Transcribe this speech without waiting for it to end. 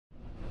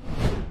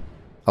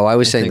Oh, I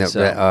was saying that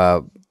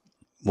so.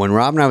 When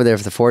Rob and I were there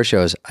for the 4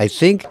 shows, I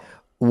think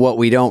what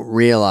we don't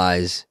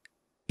realize,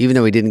 even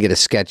though we didn't get a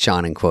sketch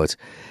on in quotes,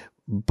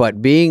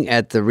 but being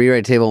at the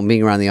rewrite table and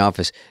being around the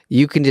office,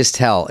 you can just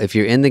tell if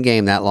you're in the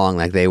game that long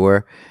like they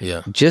were,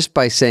 just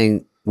by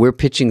saying we're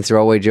pitching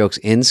throwaway jokes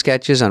in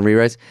sketches on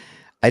rewrites.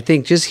 I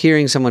think just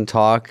hearing someone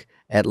talk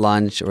at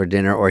lunch or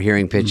dinner or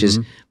hearing pitches,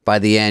 by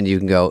the end you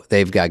can go,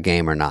 they've got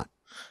game or not.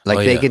 Like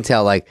they can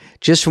tell, like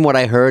just from what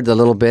I heard, the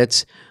little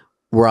bits,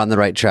 we're on the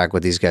right track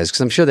with these guys.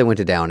 Because I'm sure they went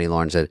to Downey,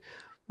 Lauren said,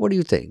 what do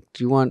you think?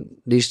 Do you want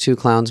these 2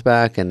 clowns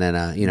back? And then,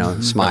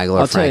 Smigel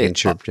or Frank and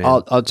Chirp.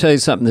 I'll tell you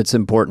something that's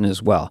important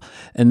as well.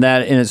 And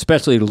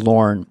especially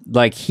Lauren,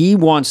 like he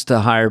wants to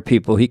hire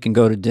people he can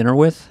go to dinner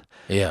with.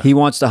 Yeah. He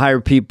wants to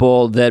hire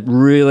people that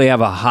really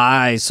have a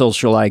high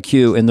social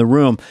IQ in the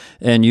room,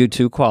 and you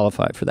two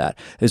qualify for that.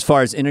 As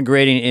far as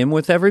integrating in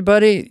with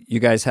everybody,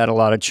 you guys had a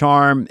lot of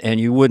charm, and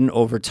you wouldn't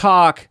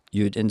overtalk.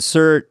 You'd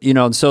insert,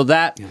 and so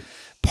that... Yeah.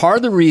 Part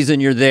of the reason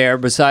you're there,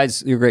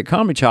 besides your great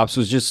comedy chops,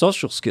 was just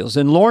social skills.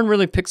 And Lauren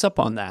really picks up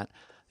on that.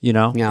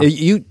 Yeah.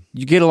 You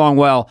get along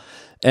well.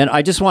 And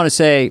I just want to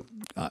say,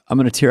 I'm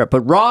going to tear up,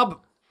 but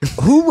Rob,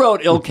 who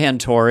wrote Il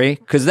Cantore?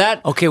 Because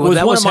that was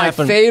one of my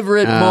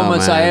favorite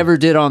moments I ever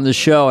did on the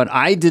show, and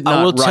I did not write it.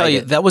 I will tell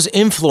you, that was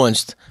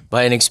influenced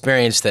by an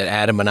experience that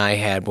Adam and I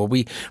had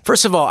where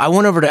first of all, I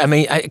went over to,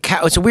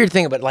 it's a weird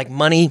thing, but like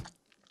money,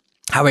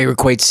 how I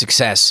equate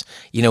success,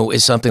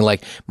 is something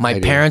like my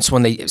parents,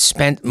 when they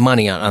spent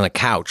money on a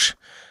couch,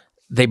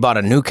 they bought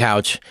a new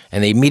couch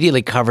and they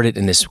immediately covered it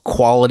in this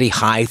quality,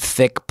 high,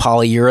 thick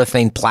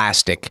polyurethane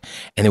plastic,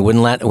 and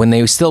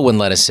they still wouldn't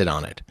let us sit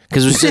on it.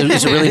 Because it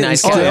was a really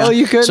nice couch. Oh,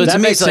 you could. So that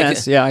makes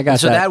sense. Yeah, I got that.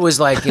 So that was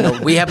like,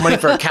 we have money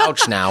for a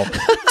couch now.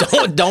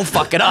 Don't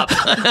fuck it up.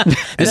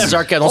 This is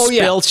our couch. Don't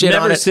spill shit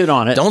on it. Never sit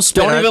on it. Don't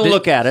spit on it. Don't even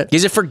look at it.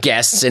 Use it for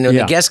guests, and when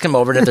the guests come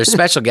over, and if they're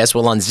special guests,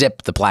 we'll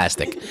unzip the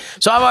plastic.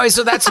 So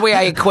that's the way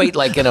I equate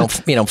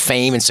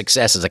fame and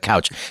success as a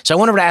couch. So I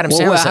went over to Adam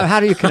Sandler's. How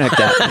do you connect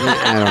that?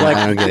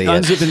 I don't get it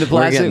yet. Unzipping the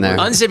plastic.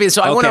 Unzipping.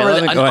 So I went over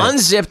an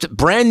unzipped,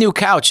 brand new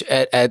couch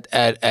at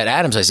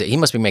Adam's. I said, he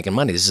must be making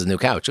money. This is a new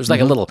couch. It was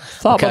like a little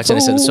couch, and I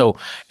said, so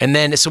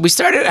we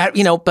started,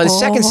 by the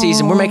second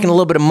season, we're making a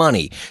little bit of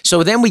money.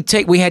 So then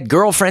we had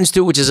girlfriends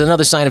too, which is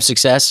another sign of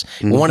success.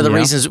 One of the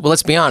reasons, well,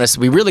 let's be honest,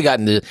 we really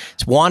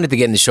wanted to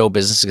get into show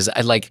business because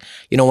I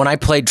when I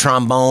played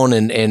trombone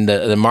and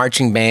the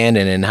marching band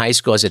and in high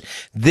school, I said,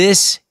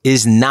 this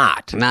is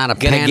not a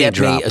going to get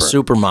dropper. me a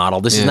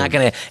supermodel. This is not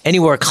going to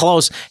anywhere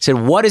close. I said,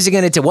 what is it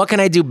going to do? What can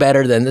I do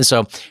better than this?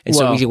 So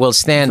we will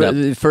stand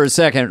up. For a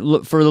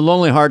second, for the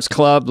Lonely Hearts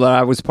Club that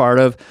I was part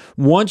of,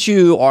 once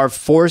you are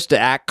forced to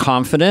act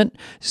confident,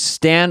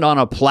 stand on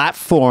a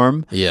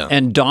platform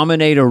and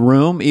dominate a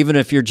room, even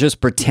if you're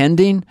just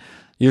pretending,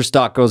 your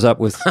stock goes up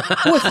with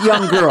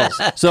young girls.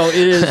 So it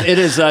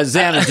is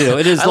Xanadu.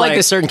 It is I like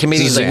a certain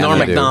comedians like Norm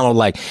Macdonald,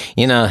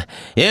 you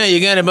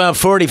got about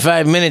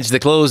 45 minutes to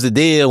close the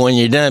deal when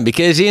you're done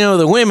because,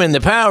 the women,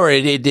 the power,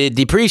 it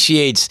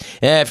depreciates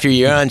after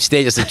you're on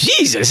stage. I said,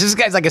 Jesus, this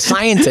guy's like a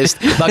scientist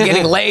about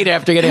getting laid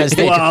after getting on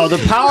stage. Well,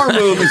 the power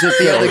move is at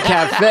the other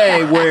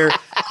cafe where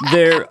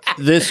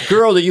this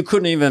girl that you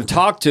couldn't even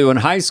talk to in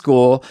high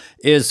school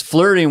is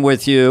flirting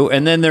with you,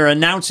 and then they're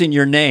announcing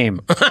your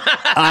name.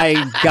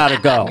 I gotta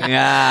go.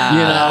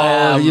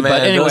 Yeah,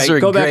 but anyway,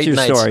 go back to your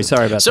story.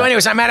 Sorry about that. So,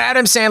 anyways, I'm at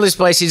Adam Sandler's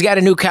place. He's got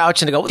a new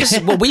couch, and I go,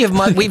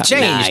 we've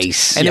changed,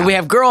 Nice. and then we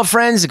have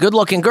girlfriends,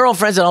 good-looking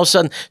girlfriends, and all of a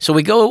sudden, so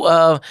we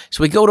go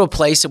to a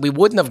place that we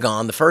wouldn't have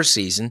gone the first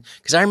season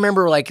because I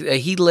remember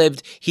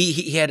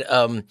he had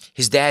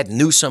his dad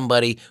knew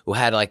somebody who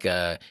had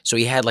so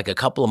he had a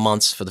couple of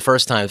months for the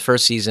first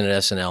season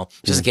at SNL,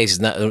 just in case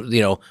it's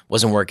not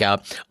wasn't work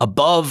out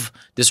above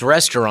this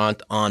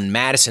restaurant on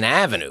Madison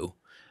Avenue.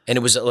 And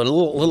it was a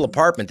little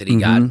apartment that he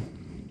got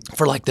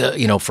for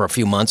for a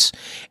few months.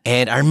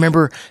 And I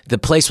remember the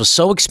place was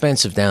so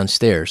expensive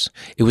downstairs.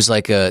 It was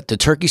the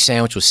turkey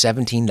sandwich was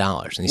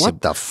 $17. And he said,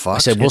 the fuck? I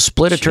said, we'll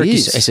split a turkey. I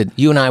said,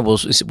 you and I will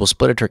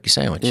split a turkey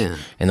sandwich. Yeah.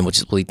 And then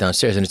we'll eat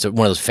downstairs. And it's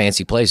one of those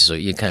fancy places, so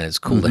it's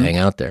cool to hang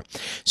out there.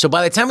 So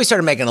by the time we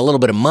started making a little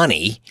bit of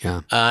money,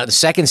 the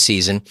second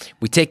season,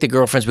 we take the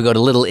girlfriends, we go to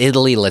Little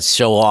Italy, let's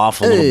show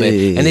off a little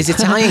bit. And these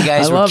Italian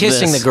guys were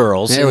kissing the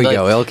girls. There we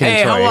go. Il Cantore.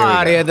 Hey, how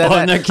are you?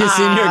 And they're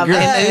kissing your girl.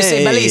 And they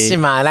say,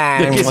 bellissima.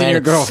 They're kissing your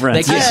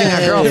girlfriends. They're kissing our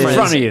girlfriends. In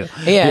front of you.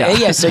 Yeah.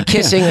 Yes, they're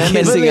kissing them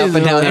and up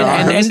and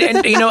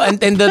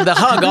down. And the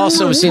hug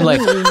also seemed like,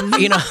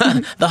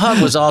 the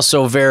hug was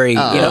also very,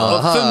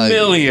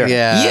 familiar.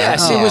 Yeah.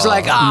 Yes, it was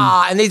like,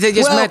 and they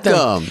just met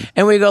them.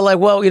 And we go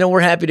we're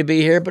happy to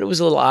be here, but it was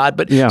a little odd.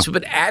 But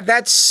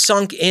that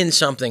sunk in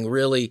something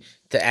really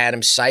to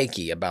Adam's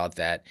psyche about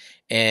that.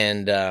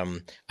 And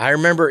I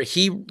remember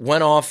he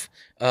went off,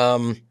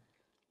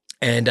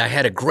 and I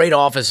had a great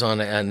office on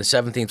the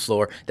 17th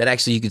floor that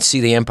actually you could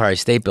see the Empire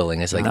State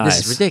Building. It's like,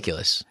 This is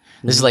ridiculous.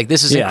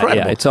 This is incredible.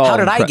 Yeah, it's all How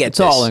did I get it's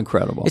this? all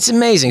incredible. It's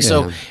amazing.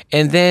 So,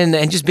 and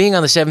just being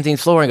on the 17th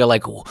floor and go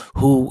like,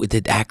 who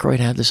did Aykroyd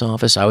have this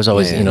office? I was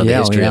always, the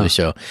history of the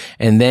show.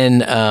 And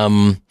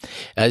then,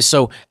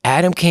 so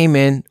Adam came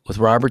in with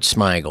Robert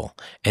Smigel,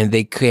 and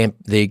they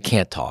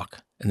can't talk.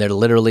 And they're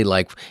literally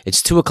like,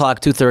 it's 2:00,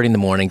 2:30 in the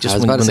morning. Just I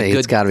was about to say,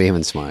 it's got to be him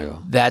and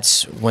Smigel.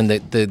 That's when the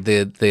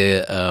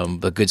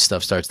good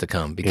stuff starts to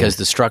come, because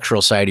the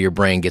structural side of your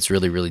brain gets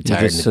really, really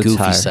tired, and the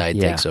goofy side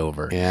takes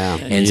over. Yeah.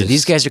 And so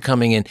these guys are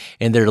coming in,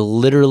 and they're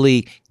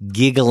literally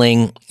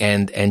giggling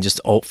and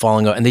just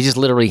falling over. And they just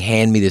literally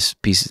hand me this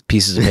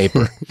pieces of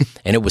paper.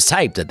 And it was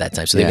typed at that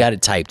time. So they got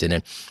it typed, and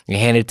then they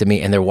handed it to me,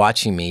 and they're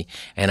watching me,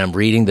 and I'm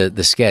reading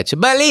the sketch.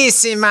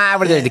 Bellissima!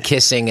 Where they're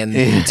kissing and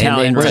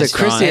Italian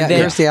restaurant.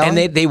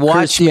 And they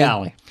watched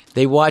me.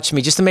 They watched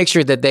me just to make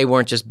sure that they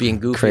weren't just being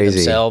goofy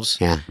themselves.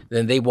 Yeah.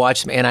 Then they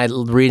watched me, and I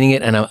reading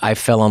it, and I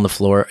fell on the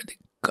floor,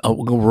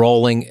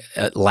 rolling,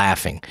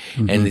 laughing.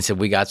 And they said,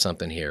 "We got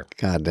something here."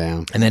 God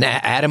damn. And then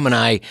Adam and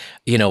I,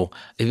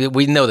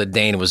 we know that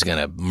Dana was going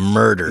to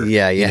murder.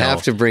 Yeah, you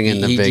have to bring in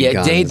the big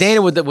guns.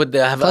 Dana would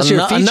have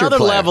another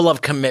level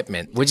of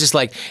commitment, which is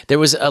like, there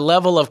was a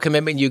level of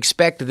commitment. You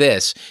expect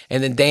this,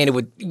 and then Dana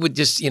would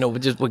just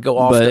go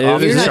off. But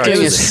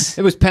the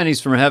it was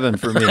pennies from heaven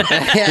for me,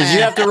 because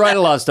you have to write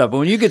a lot of stuff. But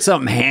when you get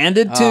something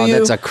handed to you,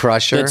 that's a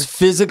crusher. It's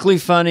physically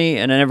funny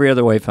and in every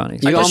other way funny.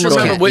 I just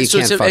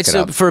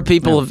remember, for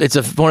people, it's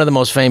one of the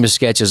most famous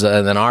sketches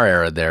in our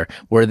era there,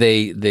 where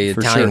the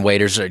Italian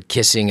waiters are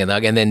kissing, and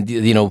then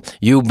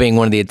you being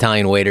one of the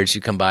Italian waiters,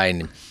 you come by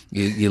and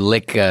you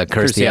lick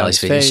Kirstie Alley's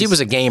face. She was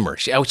a gamer.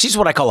 She's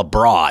what I call a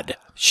broad.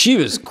 She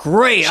was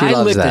great. She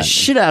I licked that. the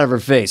shit out of her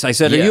face. I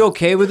said, "Are you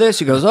okay with this?"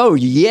 She goes, "Oh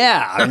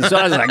yeah." And so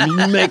I was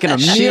like making a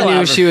meal. She out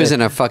knew of she her was face.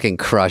 in a fucking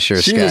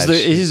crusher sketch.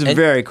 He's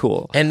very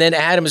cool. And then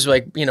Adam's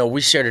like,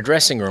 we shared a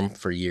dressing room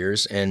for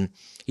years, and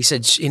he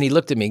said, and he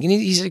looked at me, and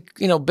he's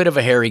a bit of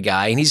a hairy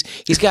guy, and he's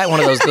got one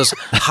of those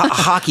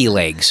hockey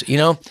legs,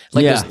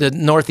 like the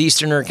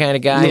northeasterner kind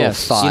of guy. Yeah,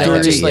 he's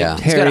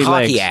got a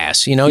hockey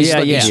ass, he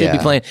should be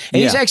playing,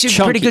 and he's actually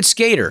a pretty good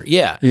skater.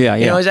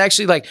 He's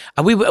actually like,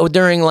 we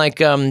during like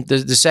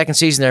the second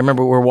season, I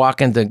remember we were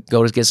walking to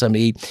go to get something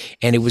to eat,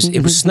 and it was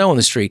snow in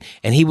the street,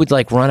 and he would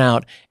like run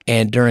out,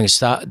 and when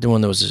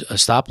there was a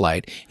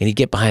stoplight, and he'd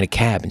get behind a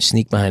cab and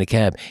sneak behind a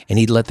cab, and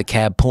he'd let the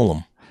cab pull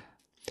him.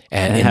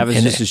 And have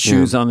his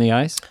shoes on the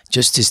ice?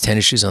 Just his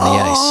tennis shoes on the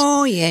ice.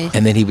 Oh, yeah.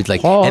 And then he would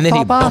like, but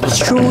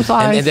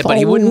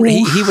he wouldn't,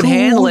 he would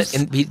handle it,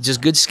 and he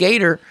just good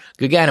skater,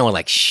 good guy. And I went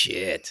like,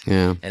 shit.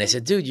 Yeah. And I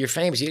said, dude, you're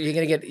famous. You're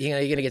gonna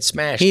get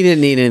smashed. He didn't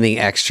need anything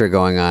extra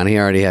going on. He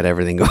already had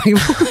everything going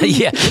on.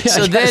 Yeah.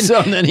 So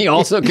then he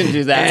also can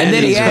do that. And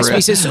then he asked me,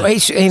 he says,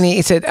 and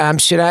he said,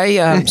 should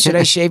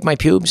I shave my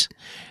pubes?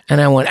 And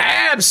I went,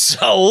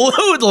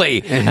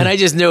 absolutely. And I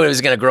just knew it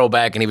was going to grow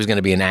back, and he was going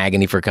to be in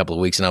agony for a couple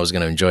of weeks, and I was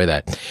going to enjoy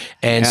that.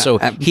 And so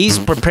he's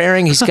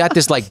preparing. He's got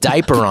this like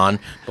diaper on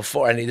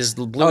before, and this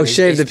blue.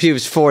 Shave the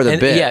pubes for the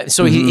bit. Yeah.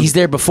 So he's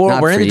there before.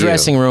 Not we're in for the you.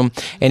 dressing room,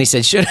 and he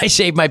said, "Should I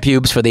shave my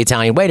pubes for the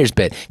Italian waiters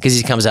bit?" Because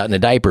he comes out in a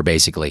diaper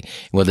basically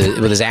with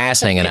his ass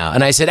hanging out.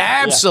 And I said,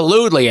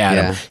 "Absolutely,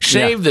 Adam. Yeah.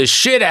 Shave the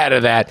shit out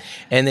of that."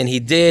 And then he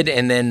did,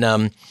 and then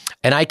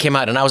and I came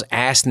out, and I was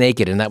ass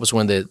naked, and that was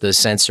when the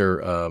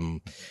censor.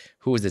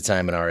 Who was the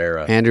time in our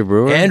era? Andrew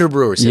Brewer? Andrew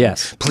Brewer said,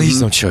 Yes. "Please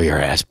don't show your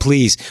ass.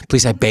 Please,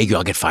 I beg you,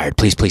 I'll get fired.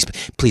 Please,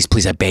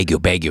 I beg you.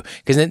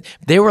 Because then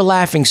they were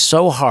laughing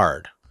so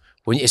hard,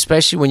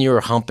 especially when you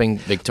were humping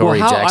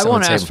Victoria Jackson. I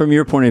want to ask from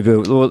your point of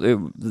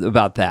view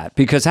about that,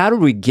 because how did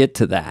we get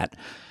to that?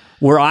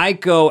 Where I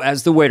go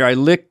as the waiter, I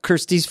lick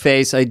Kirstie's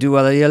face, I do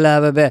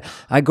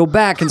I go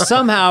back, and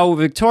somehow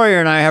Victoria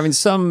and I are having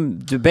some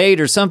debate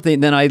or something,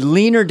 then I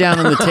lean her down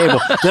on the table.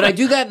 Did I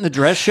do that in the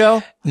dress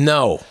show?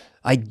 No.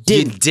 I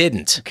didn't. You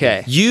didn't.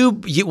 Okay. You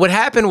what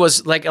happened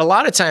was, like, a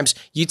lot of times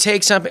you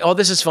take something, oh,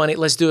 this is funny,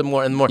 let's do it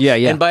more and more. Yeah.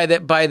 And by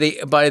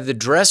the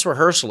dress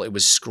rehearsal, it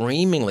was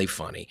screamingly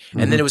funny.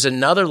 And then it was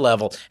another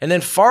level. And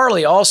then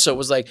Farley also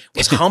was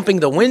humping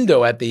the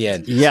window at the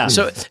end. Yeah.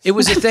 So it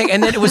was a thing.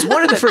 And then it was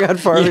one of the I forgot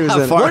Farley was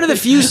in it. one of the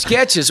few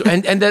sketches,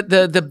 and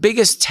the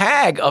biggest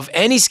tag of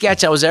any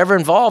sketch I was ever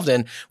involved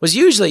in was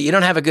usually you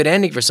don't have a good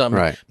ending for something.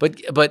 Right.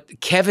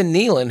 But Kevin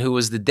Nealon, who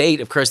was the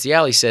date of Kirstie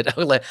Alley, said,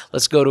 oh,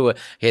 let's go to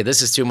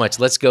this is too much.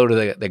 Let's go to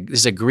this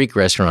is a Greek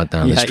restaurant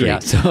down the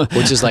street,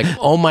 which is like,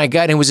 oh my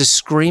God. And it was a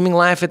screaming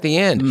laugh at the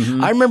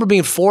end. I remember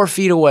being 4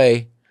 feet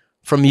away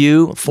from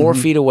you, 4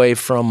 feet away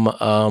from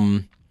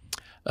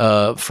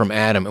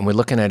Adam, and we're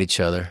looking at each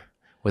other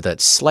with that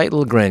slight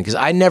little grin, because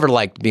I never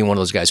liked being one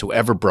of those guys who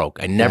ever broke.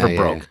 I never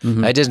broke.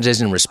 I just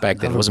didn't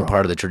respect it. It wasn't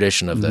part of the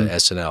tradition of the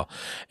SNL.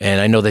 And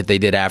I know that they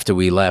did after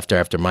we left, or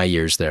after my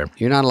years there.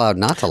 You're not allowed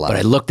not to laugh. But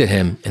I looked at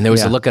him, and there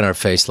was a look on our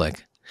face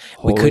like,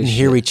 we couldn't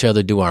hear each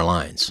other do our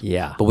lines.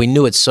 Yeah. But we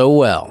knew it so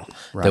well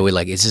that we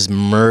it's just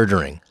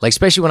murdering. Like,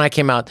 especially when I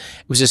came out,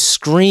 it was a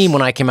scream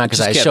when I came out, because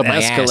I showed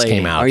my ass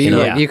came out.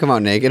 You come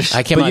out naked?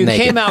 I came out naked.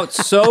 You came out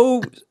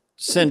so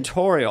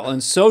centaurial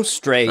and so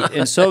straight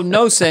and so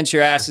no sense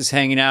your ass is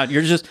hanging out.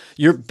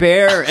 You're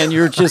bare and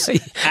you're just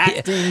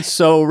acting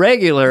so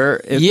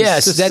regular.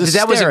 Yes,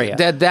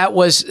 that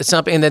was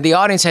something that the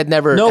audience had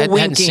never hadn't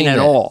winking seen at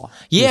all.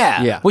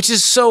 Yeah, which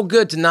is so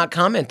good to not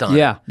comment on.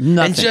 Yeah,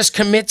 nothing. And just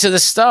commit to the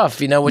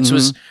stuff, which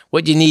was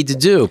what you need to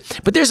do.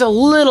 But there's a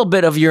little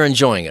bit of you're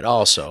enjoying it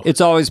also.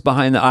 It's always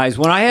behind the eyes.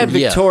 When I had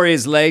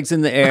Victoria's legs in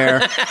the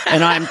air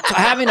and I'm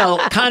having a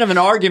kind of an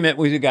argument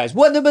with you guys,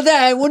 what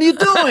are you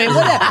doing?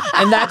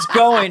 And that's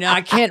going, and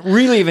I can't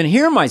really even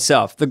hear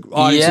myself. The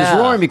audience is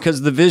roaring because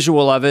of the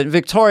visual of it.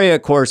 Victoria,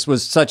 of course,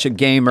 was such a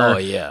gamer. Oh,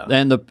 yeah.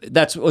 And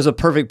that was a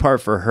perfect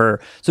part for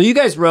her. So you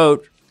guys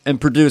wrote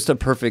and produced a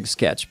perfect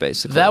sketch,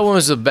 basically. That one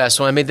was the best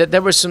one. I mean,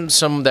 there were some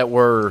that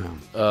were...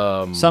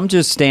 some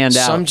just stand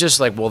out. Some just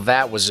like, well,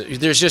 that was...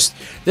 There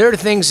are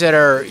things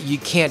that you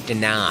can't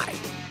deny.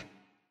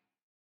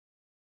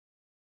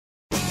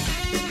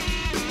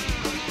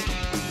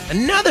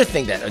 Another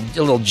thing a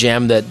little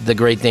gem that the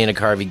great Dana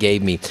Carvey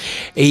gave me,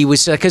 he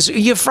was because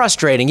you're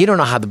frustrating. You don't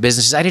know how the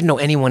business is. I didn't know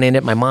anyone in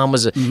it. My mom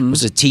was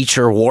a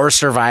teacher, war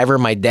survivor.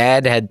 My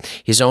dad had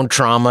his own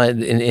trauma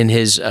in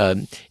his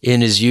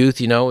youth.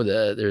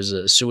 There's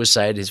a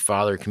suicide. His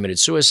father committed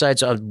suicide.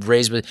 So I was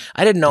raised with.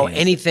 I didn't know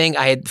anything.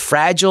 I had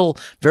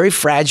very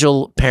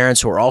fragile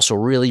parents who were also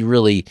really,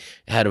 really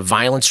had a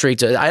violent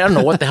streak. I don't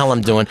know what the hell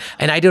I'm doing,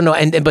 and I don't know.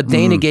 But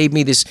Dana gave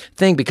me this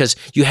thing because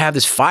you have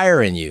this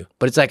fire in you.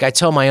 But it's like I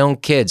tell my own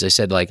kids, I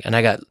said, and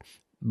I got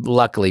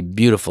luckily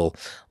beautiful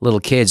little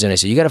kids, and I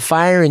said, you got a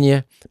fire in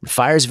you.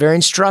 Fire is very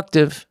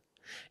instructive.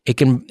 It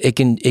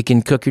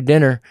can cook your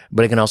dinner,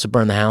 but it can also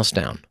burn the house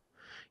down.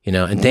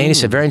 And Dana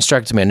said, very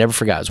instructive to me. I never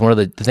forgot. It's one of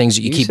the things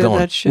that you keep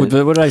going. What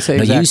did I say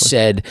exactly? You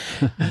said,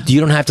 you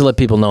don't have to let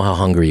people know how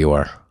hungry you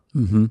are.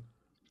 Mm-hmm.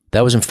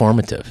 That was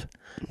informative.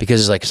 Because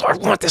it's like, I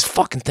want this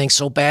fucking thing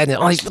so bad. And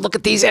look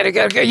at these.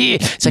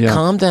 It's like,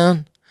 calm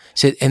down.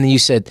 And then you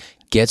said,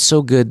 get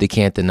so good they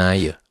can't deny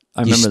you.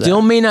 I remember you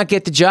still may not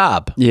get the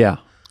job. Yeah.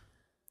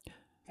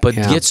 But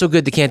get so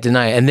good they can't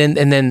deny it. And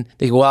then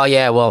they go,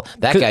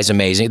 that guy's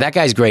amazing. That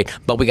guy's great,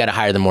 but we got to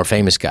hire the more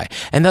famous guy.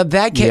 And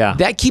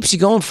that keeps you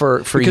going for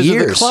because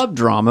years. Of the club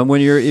drama.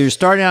 When you're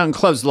starting out in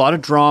clubs, a lot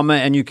of drama,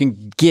 and you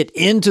can get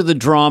into the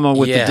drama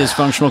with the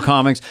dysfunctional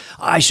comics.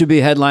 I should be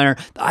a headliner.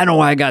 I know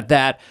why I got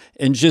that.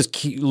 And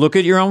just look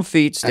at your own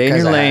feet, stay in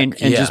your lane,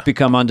 and just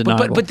become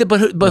undeniable.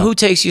 But who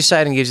takes you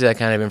aside and gives you that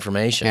kind of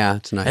information? Yeah,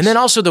 it's nice. And then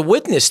also the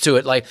witness to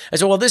it. Like I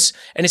said,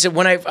 and he said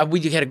we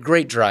had a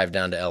great drive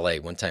down to L.A.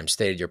 one time,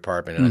 stayed at your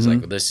apartment, and I was like,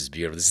 well, this is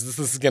beautiful. This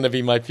is going to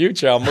be my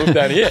future. I'll move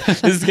down here.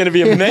 This is going to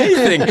be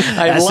amazing.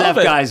 I love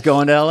it. Guys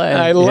going to L.A.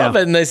 I love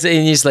it. And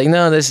he's like,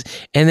 no, this.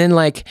 And then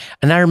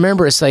and I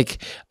remember it's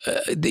like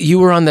you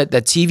were on that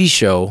TV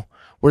show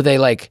where they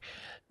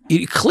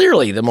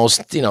clearly the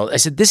most, I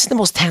said, this is the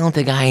most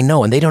talented guy I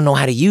know, and they don't know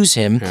how to use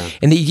him. Yeah.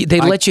 And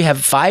they let you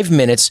have 5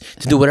 minutes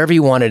to do whatever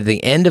you wanted at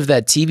the end of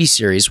that TV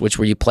series,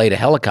 where you played a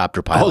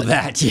helicopter pilot. Oh,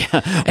 that,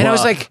 yeah. And I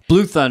was like,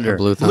 Blue Thunder.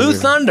 Blue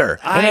Thunder.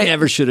 I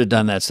never should have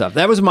done that stuff.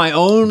 That was my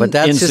own But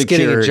that's insecurity. just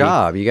getting a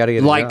job. You got to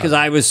get a job. Because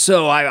I was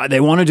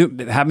they wanted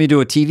to have me do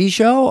a TV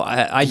show.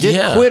 I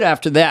did quit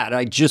after that.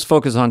 I just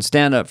focused on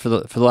stand-up for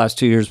the last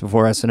 2 years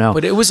before SNL.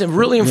 But it was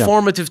really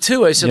informative,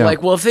 too. I said,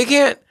 well, if they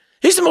can't,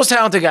 he's the most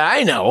talented guy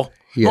I know.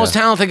 Yeah. Most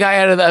talented guy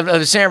out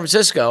of San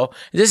Francisco.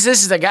 This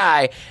is the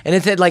guy, and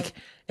it said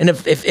and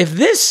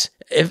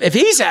if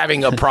he's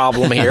having a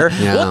problem here,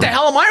 what the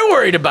hell am I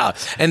worried about?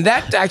 And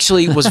that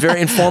actually was very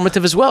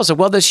informative as well. So,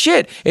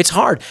 it's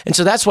hard, and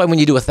so that's why when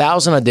you do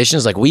 1,000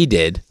 auditions like we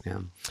did,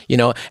 and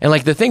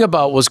the thing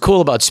was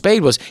cool about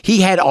Spade was he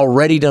had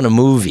already done a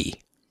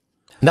movie.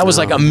 And that was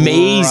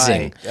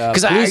amazing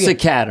because Police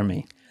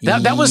Academy.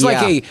 That was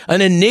like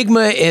an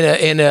enigma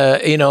in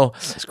a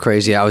It's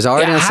crazy. I was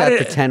already on set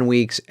for 10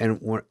 weeks,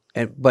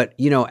 but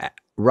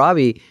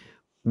Robbie,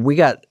 we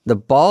got the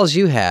balls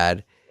you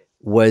had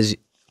was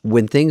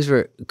when things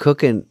were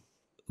cooking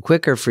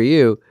quicker for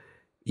you.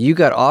 You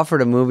got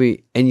offered a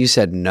movie and you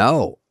said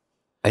no.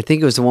 I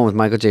think it was the one with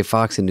Michael J.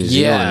 Fox in New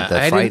Zealand, The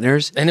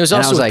Frighteners. And it was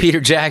also with Peter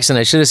Jackson.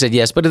 I should have said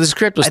yes, but the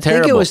script was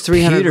terrible. I think it was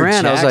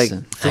 $300,000. I was like,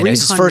 it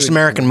was his first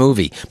American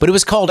movie. But it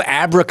was called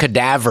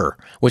Abracadaver,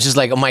 which is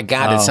like, oh my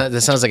God,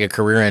 that sounds like a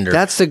career ender.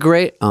 That's the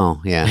great,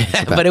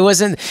 but it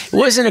wasn't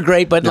a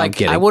great, but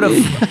I would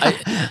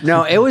have.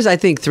 No, it was, I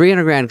think,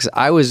 $300,000 because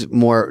I was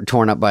more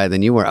torn up by it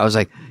than you were. I was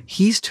like,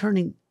 he's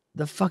turning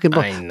the fucking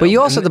ball. But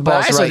you also had the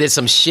balls, I also did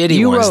some shitty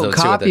you ones, wrote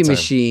Copy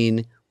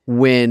Machine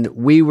when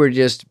we were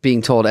just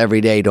being told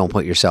every day, don't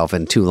put yourself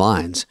in 2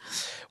 lines.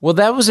 Well,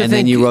 that was the thing. And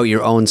then you wrote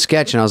your own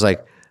sketch, and I was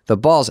like, the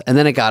balls. And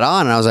then it got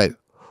on, and I was like,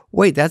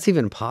 Wait, that's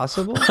even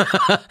possible?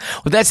 Well,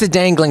 that's the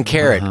dangling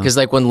carrot. Because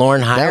like when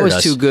Lauren hired us,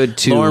 was too good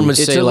to. Lauren would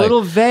It's say a like,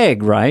 little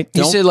vague, right?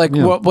 you said like,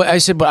 what, I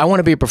said, but I want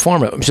to be a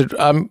performer. I said,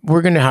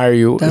 we're going to hire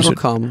you. That'll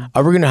come.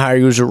 We're going to hire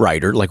you as a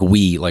writer, like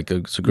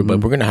it's a group, but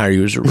we're going to hire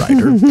you as a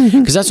writer.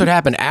 Because that's what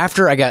happened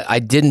after I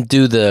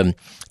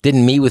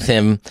didn't meet with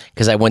him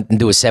because I went and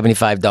do a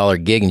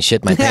 $75 gig and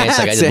shit my pants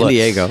like I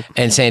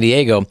did San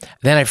Diego.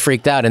 Then I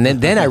freaked out, and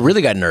then I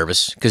really got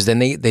nervous because then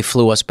they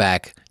flew us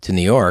back to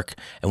New York,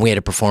 and we had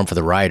to perform for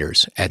the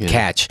writers at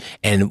Catch,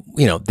 and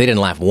they didn't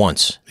laugh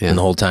once in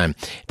the whole time.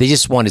 They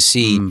just wanted to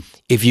see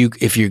if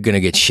you're going to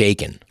get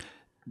shaken.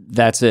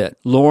 That's it.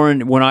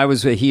 Lauren, when I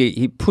was,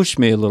 he pushed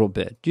me a little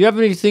bit. Do you have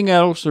anything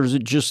else, or is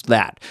it just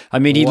that? I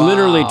mean, he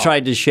literally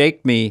tried to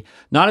shake me,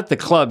 not at the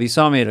club. He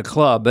saw me at a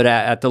club, but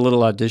at the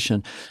little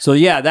audition. So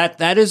yeah,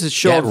 that is a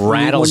show That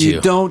rattles when you.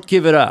 you don't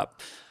give it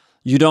up.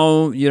 You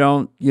don't.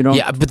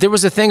 Yeah, but there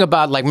was a thing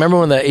about like, remember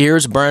when the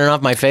ears burning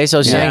off my face? I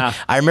was saying,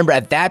 I remember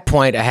at that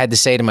point I had to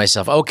say to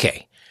myself,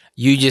 okay,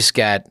 you just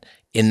got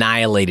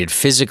annihilated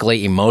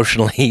physically,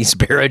 emotionally,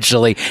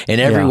 spiritually, in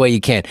every way you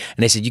can.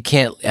 And I said, you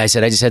can't. I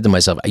just said to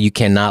myself, you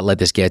cannot let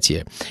this get to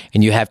you,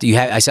 and you have to.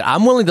 I said,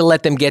 I'm willing to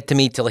let them get to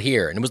me till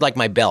here, and it was like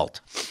my belt.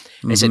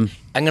 I said,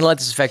 I'm going to let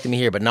this affect me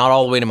here, but not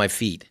all the way to my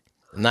feet.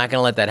 I'm not going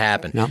to let that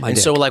happen. Not my dick.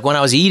 So like when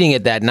I was eating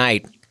it that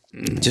night.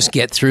 Just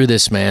get through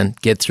this, man.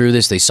 Get through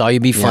this. They saw you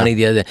be funny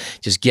the other day.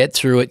 Just get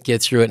through it. Get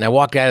through it. And I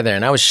walked out of there,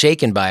 and I was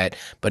shaken by it,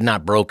 but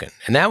not broken.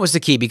 And that was the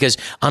key, because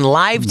on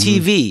live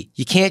TV,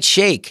 you can't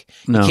shake.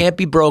 You can't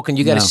be broken.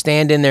 You got to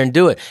stand in there and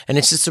do it. And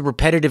it's just the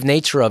repetitive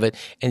nature of it,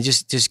 and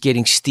just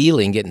getting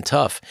steely and getting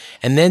tough.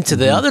 And then to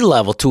the other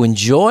level, to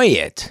enjoy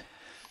it.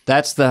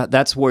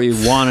 That's where you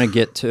want to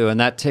get to, and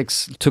that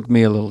took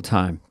me a little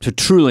time to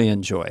truly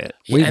enjoy it.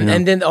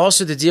 And then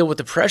also to deal with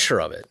the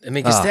pressure of it. I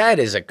mean, because that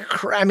is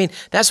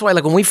that's why,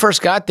 like, when we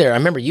first got there, I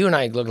remember you and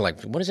I looking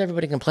like, what is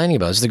everybody complaining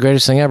about? This is the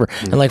greatest thing ever.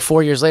 And like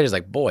 4 years later, it's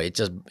like, boy,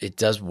 it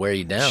does wear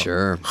you down.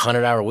 Sure.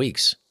 100-hour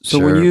weeks.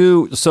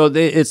 So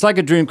it's like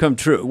a dream come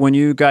true. When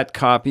you got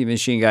Copy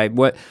Machine Guy,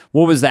 what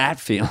was that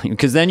feeling?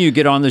 Because then you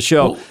get on the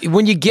show. Well,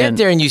 when you get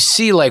there and you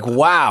see, like,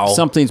 wow,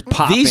 something's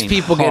popping. These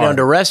people get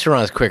onto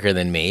restaurants quicker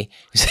than me.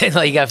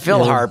 Like, you got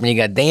Phil Hartman, you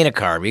got Dana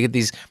Carvey, you get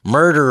these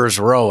murderers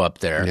row up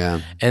there.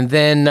 Yeah. And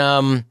then,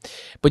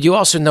 but you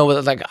also know,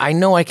 like, I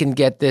know I can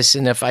get this,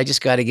 and if I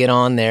just got to get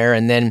on there,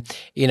 and then,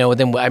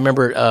 then I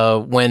remember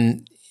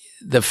when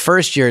the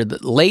first year,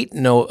 it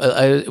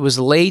was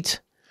late.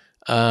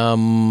 In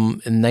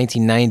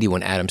 1990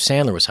 when Adam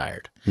Sandler was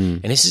hired.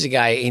 And this is a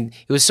guy, and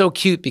it was so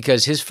cute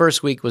because his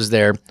first week was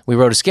there. We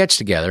wrote a sketch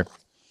together.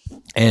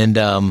 And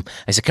I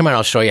said, come on,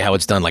 I'll show you how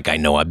it's done. Like, I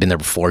know, I've been there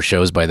for 4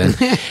 shows by then.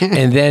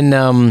 And then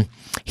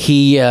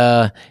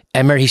I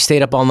remember he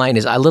stayed up all night and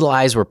his little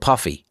eyes were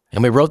puffy.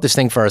 And we wrote this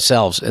thing for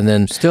ourselves. And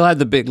then still had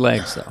the big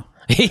legs, though.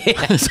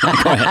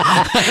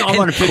 I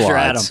want to picture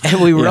Adam. And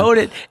we wrote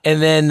it,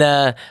 and then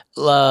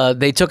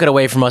they took it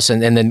away from us,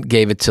 and then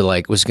gave it to,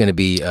 like, was going to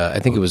be, I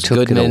think it was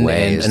Goodman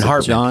and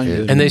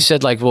Hartman. And they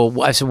said, like,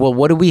 I said,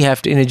 what do we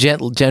have to, in a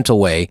gentle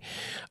way,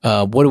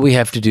 what do we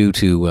have to do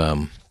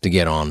to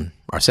get on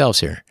ourselves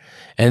here?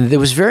 And it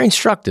was very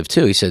instructive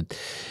too. He said,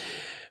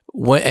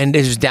 and it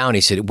was down.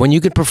 He said, when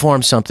you could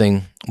perform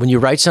something, when you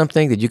write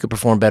something that you could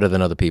perform better than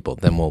other people,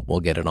 then we'll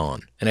get it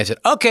on. And I said,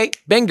 okay,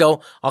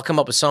 bingo, I'll come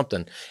up with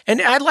something.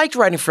 And I liked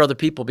writing for other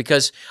people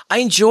because I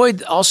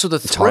enjoyed also the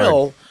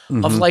thrill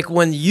of, like,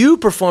 when you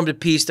performed a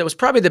piece that was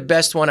probably the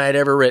best one I'd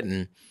ever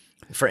written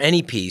for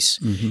any piece,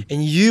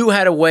 and you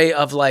had a way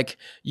of, like,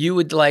 you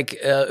would, like,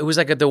 it was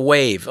like the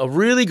wave, a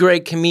really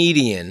great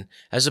comedian,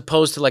 as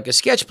opposed to, like, a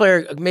sketch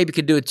player maybe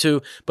could do it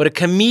too, but a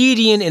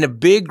comedian in a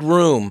big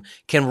room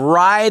can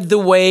ride the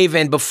wave,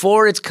 and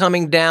before it's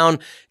coming down,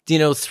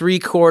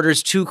 3/4,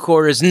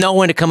 2/4, no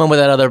one to come in with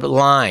that other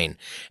line.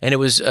 And it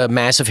was a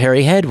massive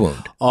hairy head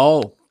wound.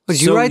 Oh.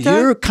 Did you write that?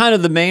 You're kind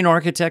of the main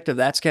architect of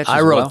that sketch.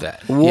 I wrote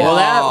that.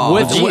 Well,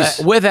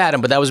 with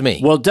Adam, but that was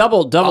me. Well,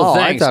 double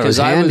thanks, because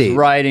I was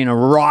writing a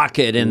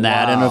rocket in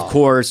that, and of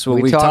course,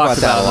 when we talked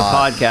about on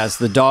the podcast,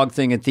 the dog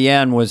thing at the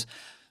end was,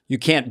 you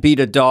can't beat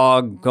a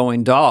dog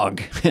going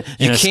dog.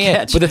 You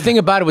can't. But the thing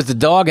about it was the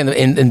dog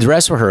in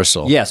dress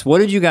rehearsal. Yes. What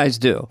did you guys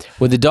do?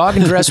 With the dog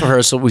in dress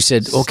rehearsal, we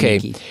said,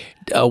 okay,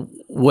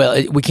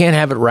 well, we can't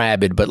have it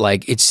rabid, but,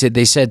 like,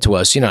 they said to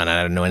us, and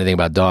I don't know anything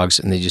about dogs,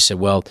 and they just said,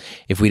 well,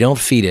 if we don't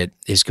feed it,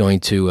 it's going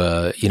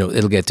to,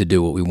 it'll get to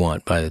do what we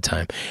want by the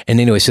time. And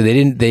anyway, so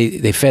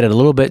they fed it a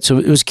little bit, so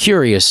it was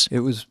curious. It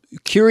was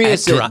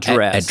curious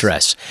at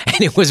dress.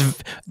 And it was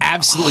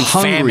absolutely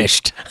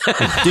famished.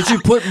 Did you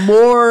put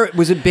more,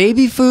 was it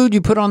baby food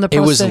you put on the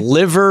prostate? It was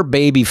liver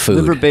baby food.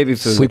 Liver baby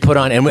food. We put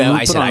on, and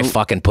I said, I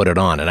fucking put it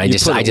on, and I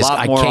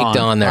caked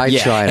on there. I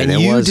tried it. And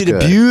you did a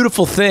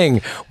beautiful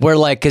thing where,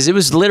 like, because it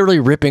was literally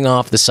ripping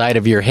off the side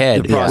of your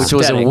head, which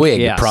was a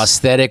wig,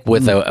 prosthetic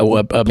with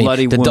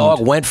bloody the wound.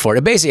 Dog went for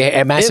it. Basically,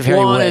 a massive hairy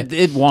wound.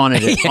 It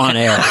wanted it on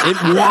air.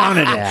 It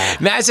wanted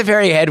it. Massive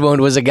hairy head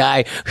wound was a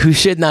guy who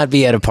should not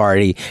be at a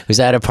party who's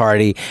at a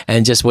party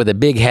and just with a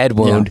big head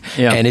wound,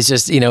 and it's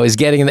just is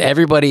getting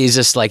everybody is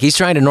just like he's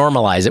trying to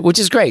normalize it, which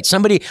is great.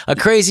 Somebody, a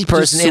crazy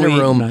person in a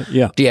room,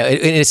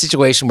 in a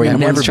situation where you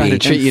never trying be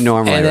to treat you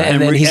normally,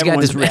 and then he's got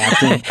this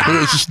reacting.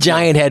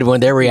 giant head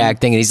wound. They're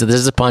reacting, and he said, "This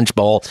is a punch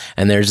bowl,"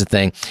 and there's a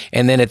thing,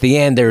 and then at the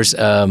end there's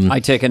I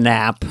take a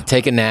nap,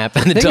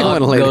 and the dog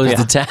goes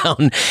to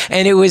town,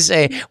 and it was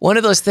one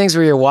of those things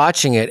where you're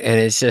watching it, and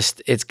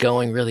it's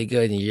going really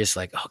good, and you're just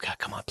like, oh God,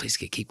 come on, please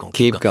keep going,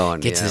 keep going,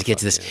 get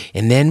to this,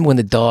 and then when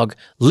the dog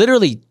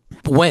literally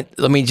went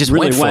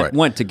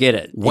to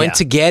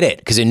get it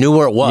because it knew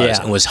where it was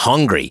and was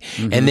hungry,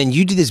 and then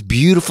you do this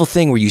beautiful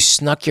thing where you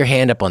snuck your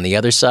hand up on the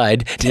other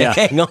side to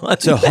hang on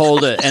to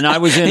hold it, and I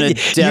was in a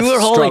death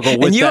struggle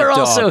with and you that were dog.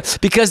 also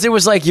because there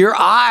was like your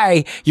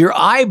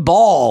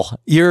eyeball,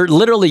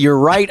 your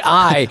right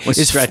eye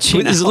was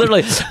stretching. Is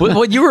literally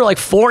what you were like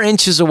 4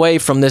 inches away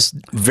from this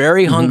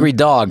very hungry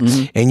dog,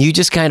 and you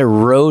just kind of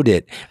rode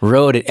it,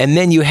 and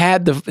then you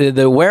had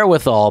the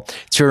wherewithal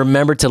to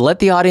remember to let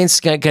the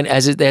audience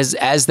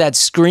as that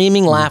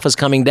screaming laugh was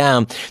coming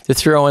down to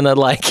throw in that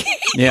like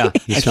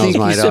he smells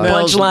my dog.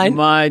 Punchline.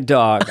 My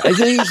dog. I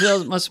think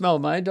he must smell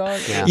my dog.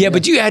 Yeah,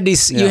 but you had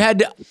you had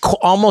to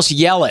almost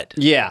yell it.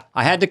 Yeah,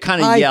 I had to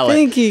kind of yell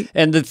it.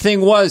 And the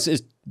thing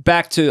is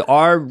back to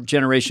our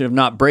generation of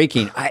not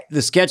breaking.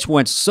 The sketch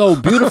went so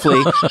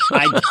beautifully.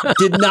 I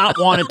did not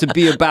want it to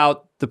be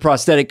about the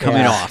prosthetic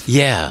coming off.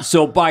 Yeah.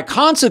 So by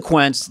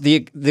consequence, the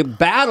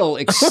battle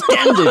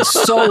extended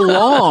so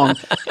long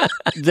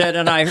that,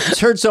 and I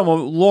heard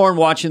Lauren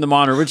watching the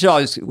monitor, which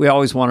we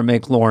always want to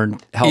make Lauren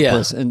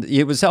helpless, and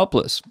it was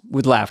helpless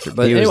with laughter.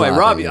 But anyway,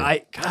 Rob,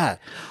 God.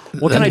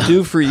 What can I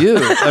do for you?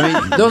 I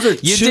mean, those are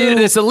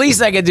it's the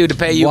least I could do to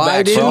pay you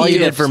back for all you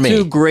did for me.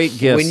 Two great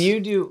gifts. When you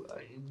do,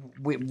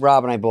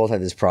 Rob and I both had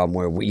this problem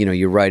where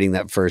you're writing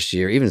that first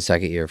year, even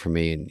second year for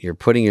me, and you're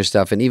putting your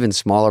stuff in even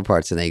smaller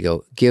parts, and they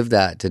go, give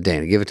that to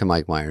Dana, give it to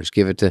Mike Myers,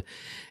 give it to,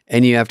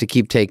 and you have to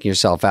keep taking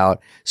yourself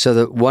out. So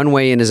the one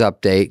way in is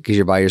update because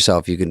you're by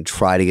yourself. You can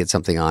try to get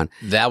something on.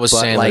 That was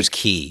Sandler's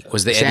key.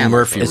 Was the Eddie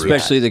Murphy route.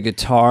 Especially the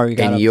guitar you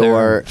got and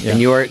your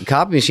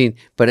copy machine.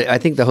 But I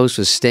think the host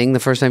was Sting the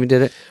first time you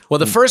did it. Well,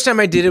 the first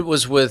time I did it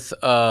was with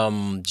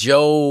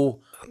Joe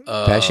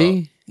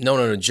Pesci.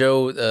 No,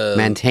 Joe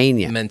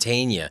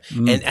Mantegna.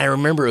 And I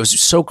remember it was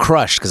so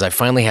crushed because I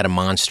finally had a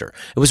monster.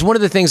 It was one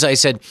of the things I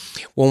said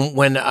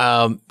when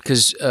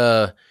because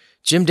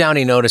Jim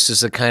Downey noticed this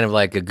is a kind of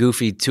like a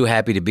goofy, too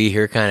happy to be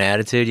here kind of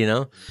attitude,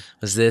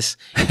 was this.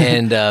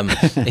 And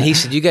he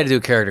said, you got to do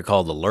a character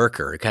called the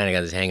Lurker. It kind of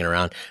got this hanging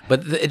around.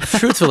 But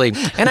truthfully,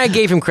 and I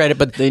gave him credit,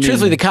 but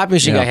truthfully, the copy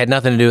machine guy had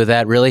nothing to do with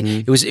that, really.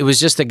 Mm-hmm. It was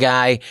just a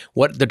guy,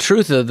 the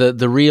truth of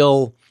the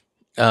real...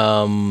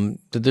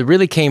 that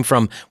really came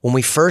from when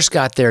we first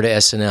got there to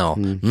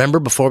SNL. Remember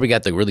before we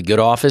got the really good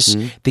office,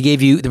 they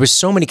gave you, there were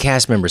so many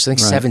cast members, I think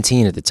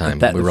 17 at the time.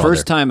 The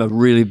first time a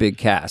really big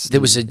cast.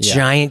 There was a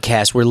giant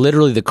cast where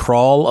literally the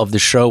crawl of the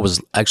show was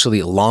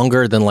actually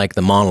longer than like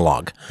the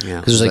monologue.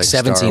 Because it was like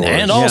 17.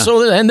 And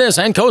also, and this,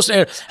 and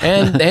co-star,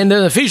 and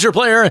the feature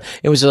player.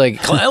 It was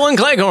like Ellen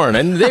Cleghorn,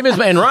 and David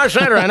Spade, and Rob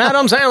Schneider, and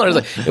Adam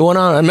Sandler. It went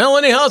on, and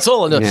Melanie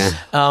Hutzel.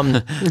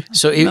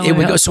 So it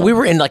would go, so we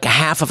were in like a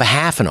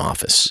half an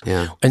office.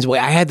 Yeah. And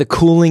so I had the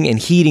cooling and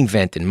heating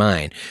vent in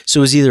mind. So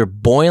it was either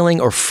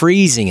boiling or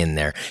freezing in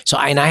there. So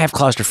I have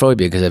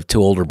claustrophobia because I have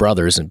 2 older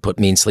brothers and put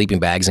me in sleeping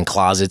bags and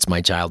closets,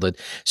 my childhood.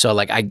 So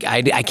like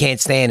I can't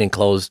stand in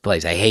closed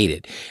place. I hate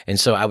it. And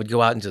so I would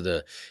go out into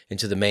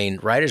the main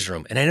writer's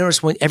room. And I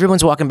noticed when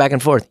everyone's walking back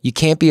and forth, you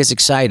can't be as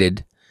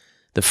excited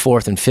the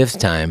 4th and 5th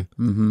time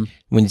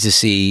when to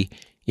see,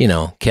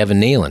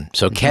 Kevin Nealon.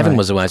 So Kevin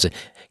was the one I said,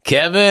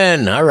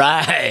 Kevin, all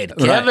right,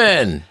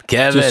 Kevin.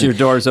 Just your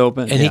doors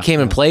open. And he came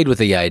and played with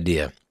the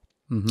idea.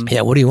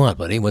 Yeah, what do you want,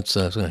 buddy? What's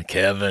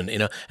Kevin?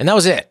 And that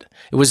was it.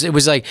 It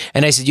was like,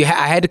 and I said,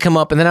 I had to come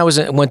up, and then I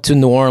went to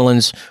New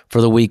Orleans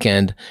for the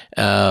weekend,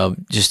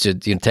 just to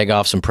take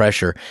off some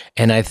pressure.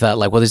 And I thought,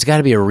 like, well, there's got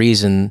to be a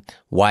reason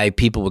why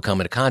people would come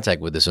into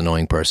contact with this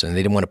annoying person, and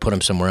they didn't want to put him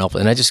somewhere else.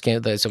 And I just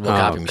can't. I said, well,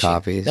 copy machine.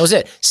 Copies. That was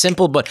it.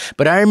 Simple, but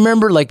I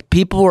remember like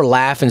people were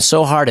laughing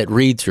so hard at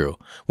read through,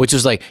 which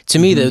was like to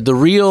me the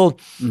real,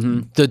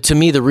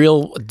 the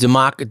real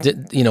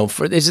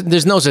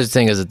there's no such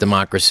thing as a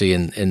democracy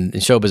in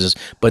show business,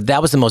 but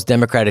that was the most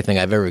democratic thing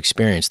I've ever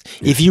experienced.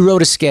 If you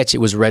wrote a sketch, it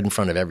was read in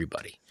front of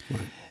everybody.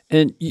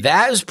 And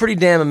that was pretty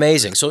damn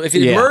amazing. So if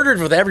you murdered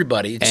with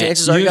everybody,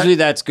 chances are usually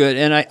that's good.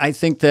 And I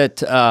think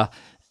that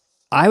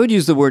I would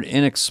use the word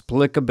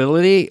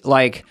inexplicability,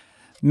 like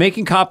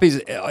making copies.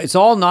 It's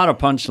all not a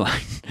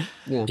punchline.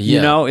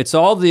 It's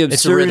all the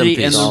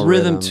absurdity and the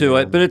rhythm to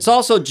it. But it's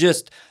also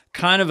just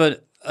kind of a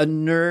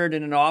nerd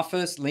in an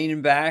office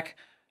leaning back,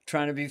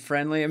 trying to be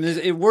friendly. I mean,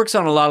 it works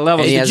on a lot of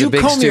levels. And he Did has you a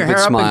big, comb your hair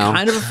stupid up smile. in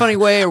kind of a funny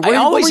way? Or I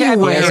always had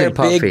my wearing? hair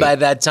Puffy. big by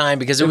that time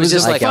because it was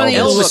just like like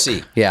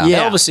Elvis-y. Yeah.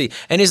 Elvis-y.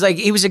 And he's like,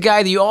 he was a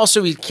guy that you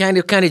also, he kind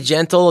of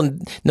gentle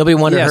and nobody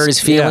wanted to hurt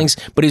his feelings,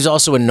 but he was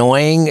also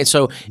annoying. And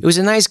so it was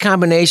a nice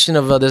combination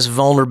of this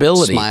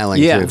vulnerability.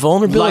 Smiling, Yeah, too.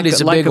 Vulnerability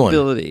is a big one.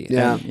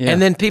 Yeah. And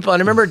then people, I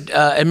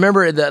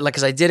remember that, like,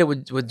 because I did it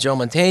with Joe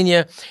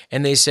Mantegna,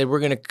 and they said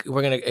we're gonna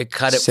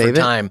cut it Save for it?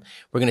 time.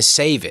 We're gonna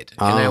save it,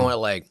 and I went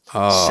like,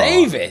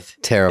 save it,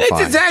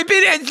 Terrifying.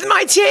 It's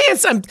my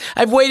chance.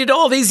 I've waited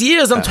all these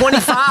years. I'm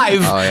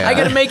 25. I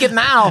got to make it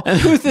now. And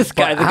who's this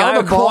guy? The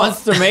guy who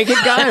wants to make it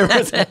guy?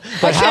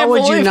 But how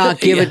would you not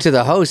give it to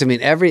the host? I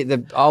mean,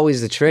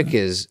 always the trick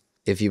is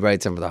if you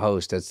write something for the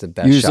host, that's the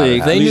best Usually,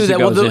 shot. They knew that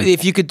goes in.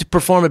 if you could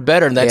perform it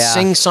better, and that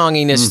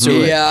sing-songiness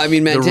to it. Yeah, I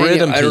mean, the Mantegna,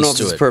 rhythm I don't know piece if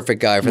to it's it.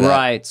 perfect guy for that.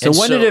 Right. So And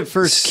when so- did it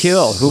first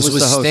kill? Who was It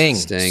was the host? Sting.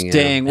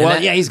 Sting, yeah. Well,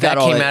 And he's got that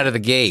all came that. out of the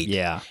gate.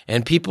 Yeah.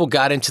 And people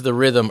got into the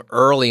rhythm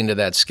early into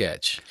that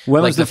sketch.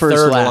 When like was the first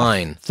third laugh?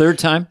 line? Third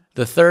time?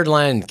 The third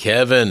line,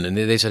 Kevin, and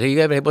they said,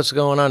 "Hey, what's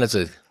going on?" I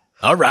said,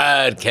 "All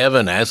right,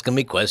 Kevin, asking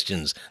me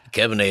questions,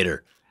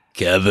 Kevinator,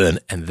 Kevin,"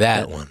 and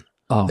that one,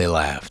 they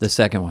laughed. The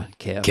second one.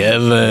 Kevin.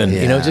 Kevin,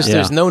 you know, just Yeah.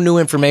 there's no new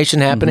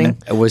information happening.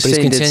 It was but he's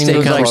Sting- did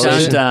continuing Sting the like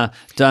conversation.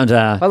 Dun,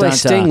 dun, By the way,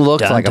 Sting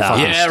looked like a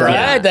fucking Yeah, star.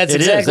 right. That's It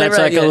is. exactly That's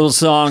right. like a little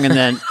song, and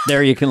then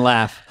there you can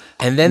laugh.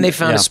 And then they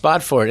found Yeah. a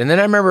spot for it. And then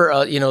I remember,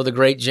 the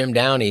great Jim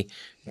Downey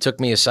took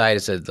me aside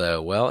and said,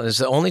 well, it's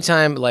the only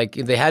time, like,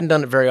 they hadn't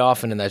done it very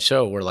often in that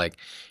show where, like,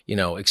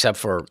 except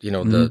for,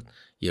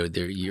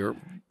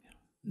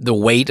 the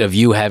weight of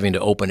you having to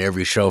open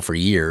every show for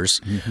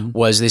years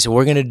was they said,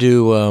 we're going to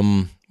do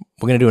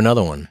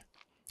another one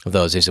of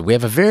those. They said, we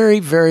have a very,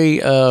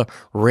 very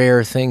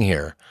rare thing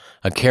here,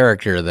 a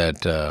character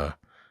that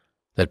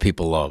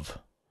people love.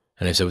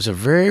 And I said, it was a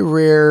very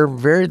rare,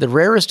 the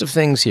rarest of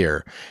things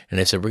here.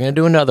 And I said, we're going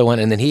to do another one.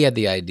 And then he had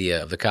the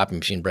idea of the copy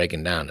machine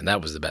breaking down. And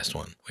that was the best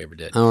one we ever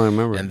did. Oh, I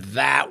remember. And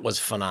that was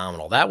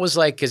phenomenal. That was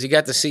like, because you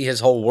got to see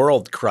his whole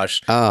world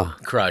crushed, the copy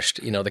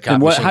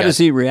And machine. how does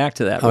he react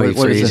to that? Oh, he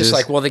What is freezes. it? Just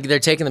like, well, they're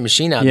taking the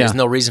machine out. Yeah. There's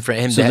no reason for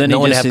him So to then no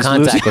he one to just have is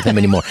contact losing- with him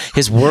anymore.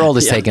 His world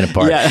is taken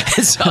apart. Yeah.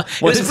 So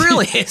it was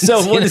brilliant.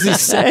 So what does he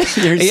say?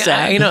 You're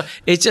sad.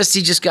 It's just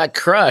he just got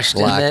crushed,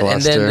 and then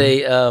Lackluster.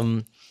 they.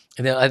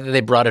 And then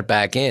they brought it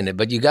back in,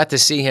 but you got to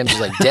see him just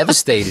like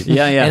devastated.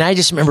 Yeah. And I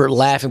just remember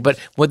laughing. But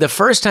when the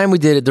first time we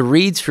did it, the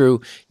read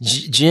through,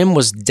 Jim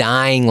was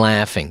dying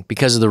laughing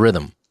because of the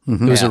rhythm. It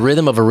was a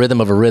rhythm of a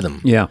rhythm of a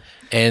rhythm. Yeah.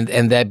 And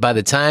that by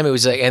the time it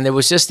was like, and there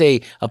was just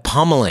a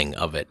pummeling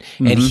of it,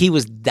 and he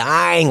was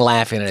dying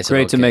laughing. And I said,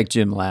 Great to okay, make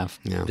Jim laugh.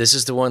 this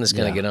is the one that's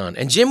going to get on.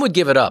 And Jim would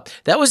give it up.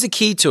 That was the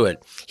key to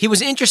it. He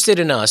was interested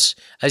in us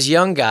as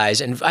young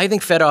guys, and I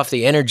think fed off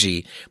the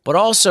energy. But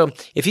also,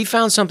 if he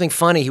found something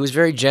funny, he was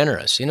very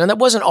generous. That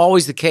wasn't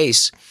always the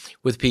case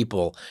with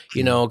people,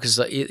 because,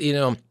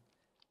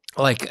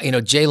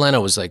 Jay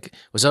Leno was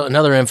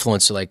another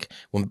influence. Like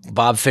when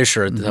Bob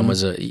Fisher at the time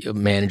was a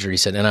manager, he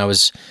said, and I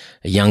was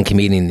a young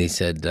comedian. He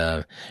said,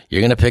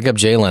 "You're going to pick up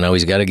Jay Leno.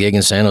 He's got a gig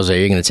in San Jose.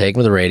 You're going to take him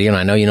to the radio. And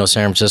I know you know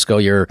San Francisco.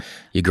 You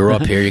grew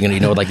up here. You're going to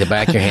know it like the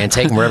back of your hand.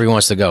 Take him wherever he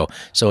wants to go."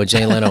 So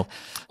Jay Leno,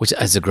 which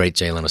is a great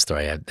Jay Leno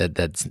story.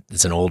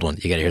 That's an old one.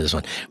 You got to hear this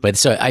one. But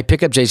so I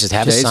pick up Jay. Just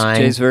have a sign.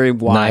 Jay's very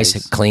wise.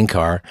 Nice, clean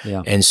car.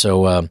 Yeah. And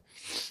so.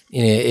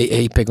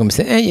 He picked him and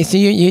said, "Hey, so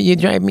you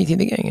drive me to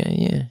the gang?"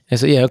 Yeah. I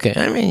said, "Yeah, okay."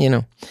 I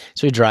mean,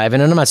 so we're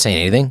driving, and I'm not saying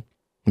anything.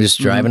 I'm just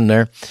driving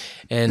there,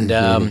 and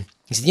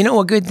he said,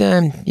 "A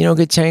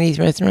good Chinese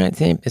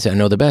restaurant?" I said, "I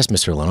know the best,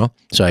 Mr. Leno."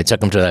 So I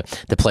took him to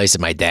the place that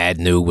my dad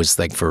knew was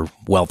like for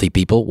wealthy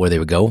people, where they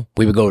would go.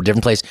 We would go to a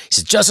different place. He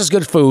said, "Just as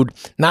good food,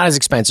 not as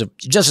expensive,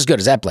 just as good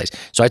as that place."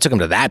 So I took him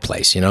to that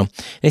place, And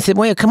he said,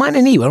 "Well, come on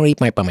and eat. I don't eat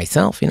by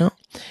myself, And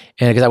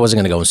because I wasn't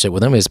going to go and sit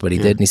with him, but he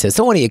did. And he said,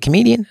 "So what are you, a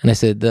comedian?" And I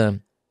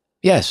said,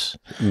 "Yes."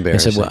 I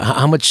said, "Well,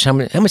 how much time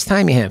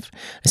you have?"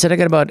 I said, "I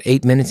got about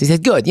 8 minutes." He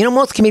said, "Good.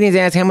 Most comedians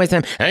ask how much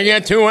time. I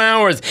got 2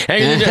 hours."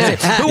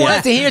 Who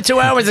wants to hear 2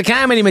 hours of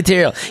comedy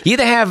material? You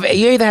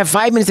either have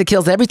 5 minutes that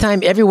kills every time,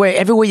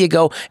 everywhere you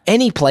go,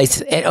 any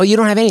place, or you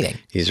don't have anything.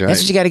 He's right.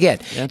 That's what you got to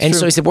get. And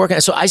so he said, "Work on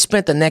it." So I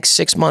spent the next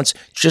 6 months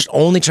just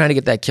only trying to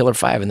get that killer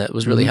 5, and that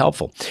was really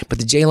helpful. But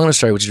the Jay Leno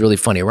story, which is really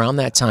funny, around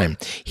that time,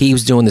 he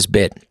was doing this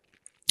bit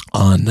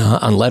on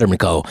Letterman.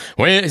 Go,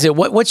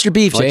 what's your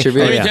beef, Jay? What's your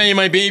beef? Let me tell you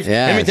my beef.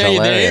 Yeah, Let me tell you,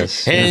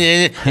 hilarious.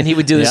 Dave. And he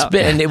would do this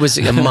bit, and it was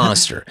a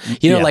monster.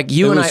 Like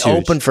you it and I was huge.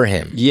 opened for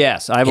him.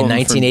 Yes. I've In opened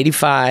for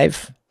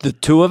 1985, the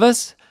two of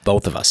us?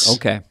 both of us.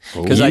 Okay.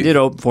 Because I did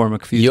open for him a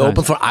few You times.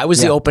 opened for. I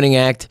was the opening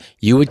act.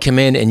 You would come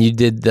in and you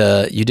did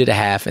a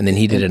half, and then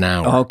he did an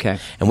hour. Okay.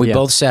 And we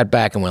both sat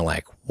back and went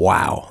like,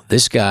 "Wow,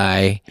 this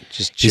guy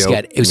Just he's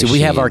joke got." So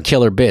we have our machine.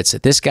 killer bits.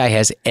 This guy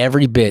has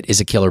every bit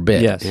is a killer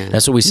bit. Yes. Yeah.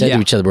 That's what we said Yeah.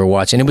 to each other. We were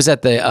watching. It was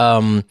at the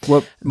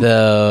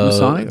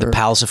Masonic the or-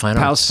 Palace of Fine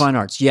Arts. Palace of Fine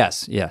Arts.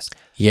 Yes.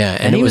 Yeah,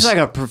 And it he was like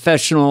a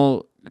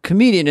professional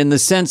comedian in the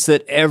sense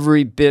that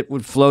every bit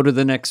would flow to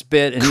the next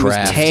bit, and he was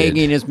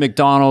tagging his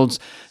McDonald's.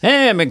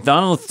 Hey,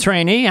 McDonald's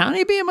trainee, how do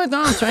you be a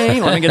McDonald's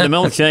trainee? Let me get the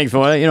milkshake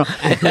for you,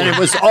 And it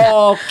was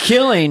all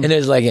killing. And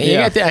it's like, I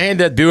had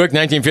that Buick,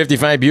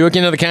 1955 Buick,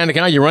 the kind of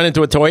car you run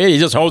into a Toyota, you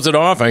just hose it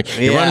off.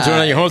 You run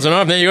into it, you hose it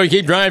off, then you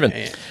keep driving.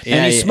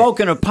 And he's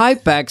smoking a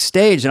pipe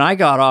backstage, and I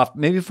got off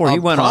maybe before he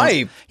went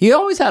on. He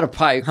always had a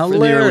pipe for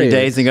the early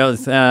days. He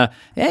goes,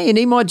 hey, you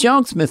need more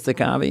junks, Mr.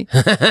 Carvey.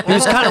 He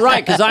was kind of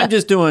right, because I'm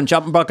just doing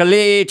chopping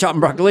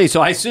broccoli. So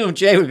I assumed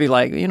Jay would be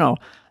like,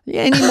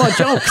 yeah, I need more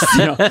jokes,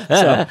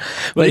 So,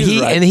 but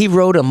he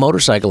rode a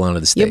motorcycle onto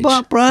the stage. You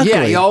bought broccoli.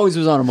 Yeah, he always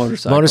was on a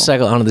motorcycle.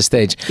 Onto the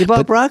stage. You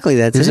bought broccoli.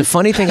 There's a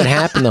funny thing that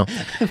happened though.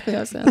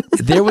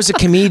 There was a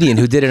comedian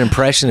who did an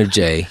impression of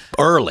Jay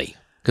early.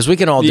 Because we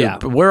can all do.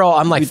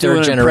 I'm like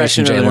third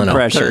generation Jay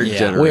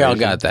Leno. We all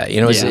got that.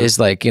 It's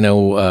like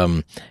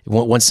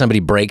once somebody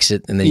breaks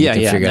it, and then you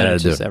can figure out how to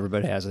do it.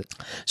 Everybody has it.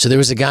 So there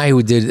was a guy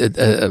who did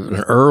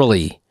an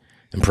early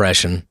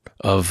impression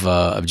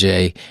of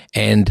Jay,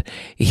 and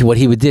what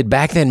he did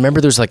back then.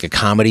 Remember, there was like a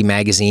comedy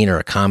magazine or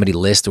a comedy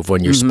list of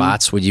when your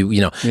spots would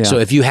So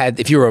if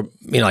you were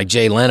like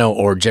Jay Leno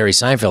or Jerry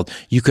Seinfeld,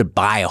 you could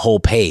buy a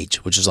whole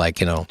page, which is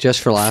like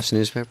just for laughs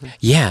newspaper.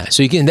 Yeah,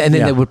 so you can, and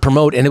then they would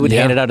promote, and it would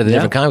hand it out to the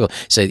different comics.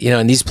 Say,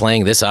 and he's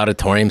playing this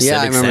auditorium,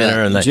 Civic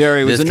Center, and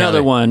Jerry was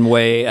another one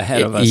way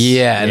ahead of us.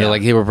 Yeah, and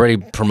like they were pretty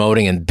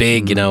promoting and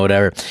big,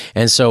 whatever.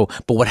 And so,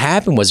 but what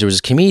happened was there was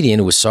a comedian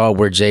who saw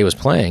where Jay was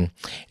playing,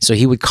 so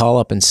he would call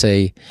up and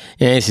say,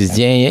 "Yeah, this is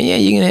Jay.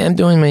 Yeah, I'm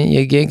doing my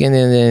gig, and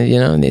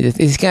then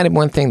it's got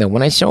one thing though.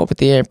 When I show up at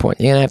the airport,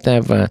 you're gonna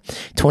have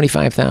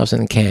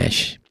 25,000 in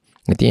cash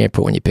at the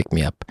airport when you pick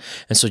me up."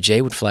 And so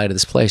Jay would fly to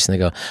this place, and they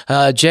go,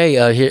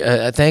 "Jay,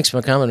 here, thanks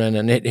for coming,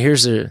 and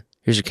here's your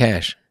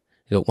cash."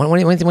 You go,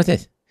 "What's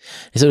this?"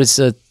 He said, "It's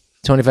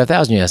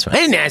 25,000 you asked for." "I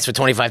didn't ask for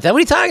 25,000. What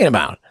are you talking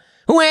about?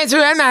 Who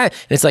answered? I'm not."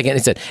 And it's like, and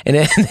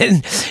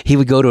then he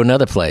would go to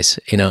another place,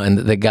 and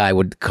the guy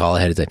would call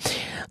ahead and say,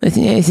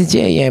 "Listen, this is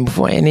Jay.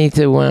 Before I need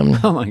to,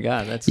 oh my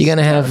God, that's you're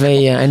gonna have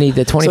I need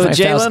the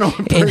 25,000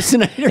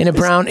 in a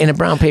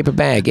brown paper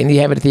bag, and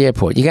you have it at the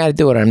airport. You got to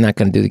do it, or I'm not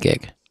gonna do the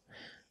gig."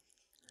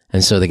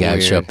 And so the guy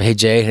would show up. "Hey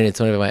Jay, I need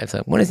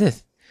 25,000. What is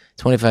this?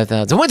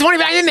 25,000. What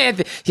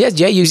 25,000? Yes,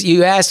 Jay,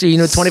 you asked her,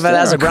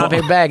 25,000 brown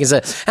paper bag." And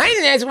said, "I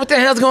didn't ask what the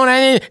hell's going on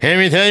here. Let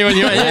me tell you what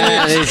you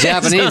want." These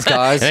Japanese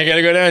cars. I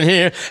gotta go down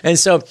here. And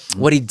so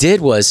what he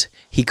did was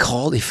he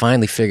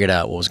finally figured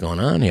out what was going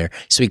on here.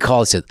 So he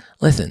called and said,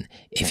 "Listen,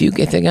 if you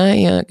get the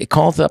guy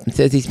calls up and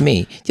says he's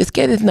me, just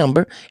get his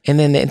number." And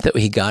then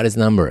he got his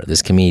number,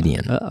 this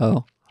comedian.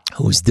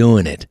 Who was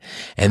doing it,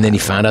 and then he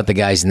found out the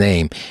guy's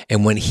name.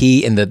 And when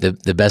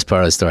the best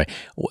part of the story,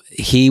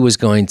 he was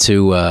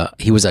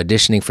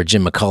auditioning for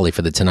Jim McCauley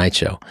for the Tonight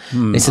Show.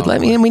 He said, "Let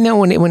me know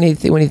when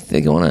he's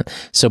going on."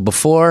 So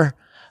before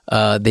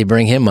they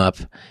bring him up,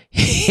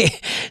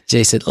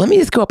 Jay said, "Let me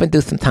just go up and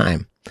do some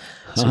time."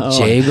 So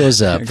Jay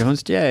goes up, here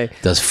goes Jay,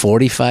 does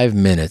 45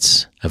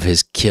 minutes of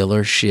his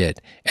killer shit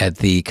at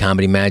the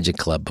Comedy Magic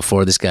Club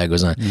before this guy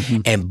goes on,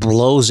 and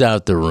blows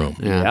out the room.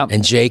 Yeah.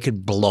 And Jay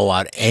could blow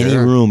out any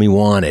room he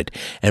wanted,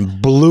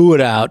 and blew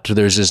it out till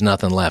there's just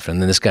nothing left.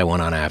 And then this guy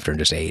went on after and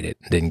just ate it,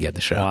 didn't get the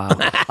show. Wow.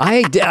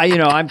 I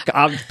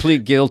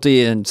plead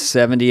guilty in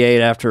 '78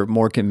 after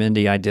Mork and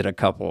Mindy. I did a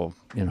couple.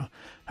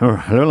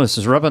 Hello, this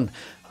is Robin.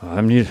 I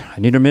need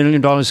 $1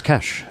 million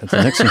cash at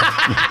the next one.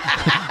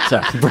 So,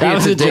 that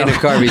was a Dana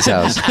Carvey's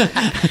house. I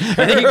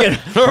think you get.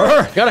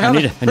 I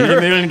need $1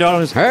 million.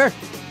 Her.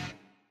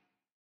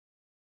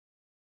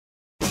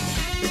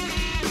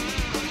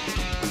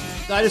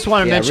 I just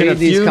want to mention a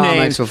few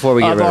names before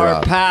we get of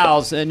our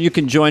pals, and you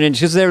can join in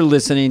because they're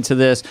listening to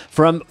this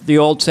from the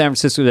old San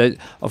Francisco.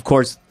 Of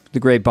course, the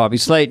great Bobby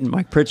Slayton,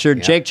 Mike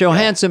Pritchard, Jake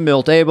Johansson,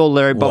 Milt Abel,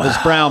 Larry Bubbles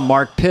Brown,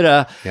 Mark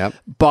Pitta,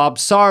 Bob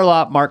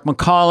Sarlop, Mark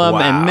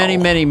McCollum, and many,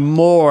 many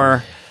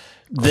more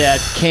that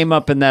came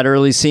up in that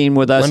early scene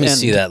with us. Let me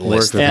see that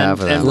list. And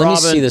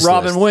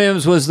Robin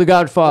Williams was the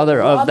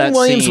godfather of that scene. Robin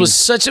Williams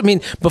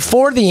was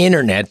before the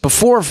internet,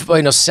 before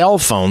cell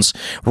phones,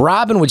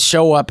 Robin would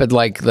show up at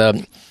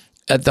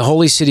the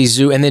Holy City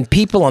Zoo, and then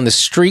people on the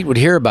street would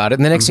hear about it,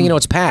 and the next thing you know,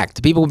 it's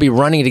packed. People would be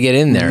running to get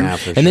in there,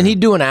 and then he'd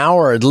do an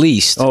hour at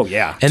least. Oh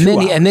yeah, and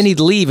then he'd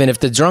leave, and if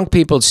the drunk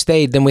people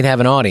stayed, then we'd have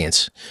an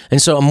audience.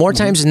 And so more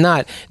times than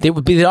not, the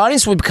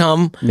audience would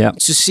come to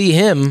see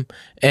him,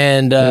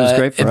 and it was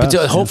great for us,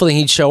 hopefully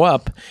he'd show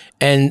up,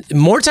 and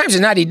more times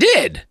than not, he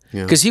did.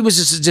 Because he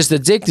was just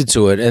addicted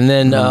to it, and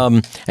then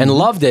and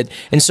loved it,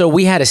 and so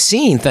we had a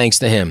scene thanks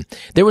to him.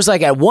 There was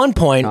at one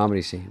point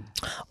comedy scene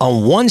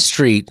on one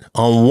street,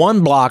 on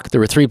one block. There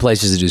were 3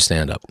 places to do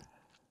stand up.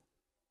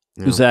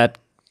 Was that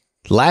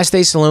Last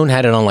Day Saloon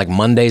had it on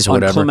Mondays or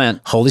whatever. Clement.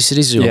 Holy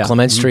City Zoo,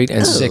 Clement Street,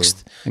 and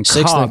 6th. And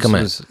 6th and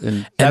Clement.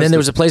 And then there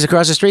was a place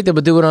across the street that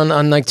would do it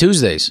on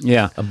Tuesdays.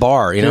 Yeah. A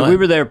bar, We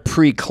were there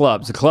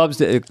pre-clubs.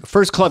 The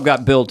first club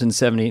got built in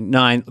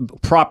 '79.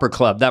 Proper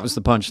club. That was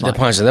the punchline. The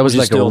punchline. That was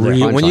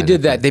when you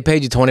did that, they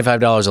paid you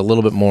 $25 a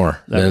little bit more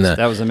than that.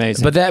 That was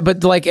amazing.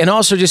 And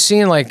also just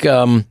seeing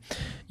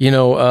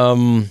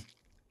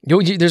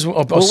There's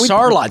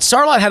Sarlot.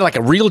 Sarlot had like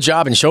a real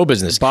job in show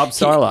business. Bob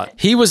Sarlot.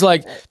 He was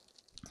like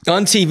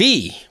on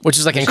TV, which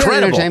is like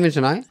incredible. Entertainment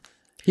Tonight.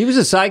 He was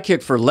a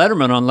sidekick for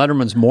Letterman on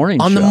Letterman's morning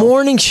show. On the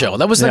morning show.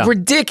 That was like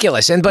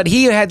ridiculous. But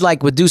he had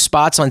would do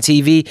spots on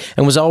TV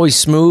and was always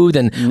smooth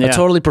and a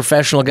totally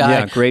professional guy.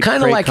 Yeah, great.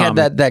 Kind of like comic.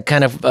 had that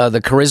kind of the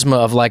charisma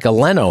of like a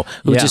Leno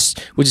who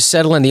just would just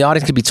settle in. The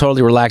audience could be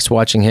totally relaxed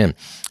watching him.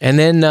 And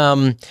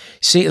then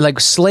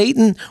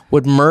Slayton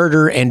would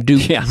murder and do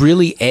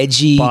really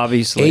edgy,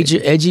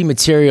 edgy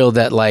material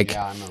that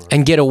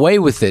and get away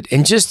with it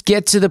and just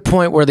get to the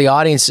point where the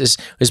audience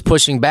is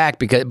pushing back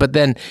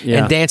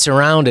and dance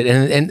around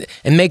it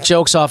and make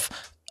jokes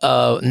off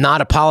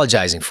not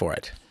apologizing for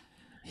it.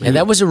 And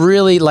that was a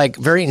really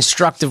very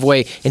instructive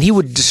way. And he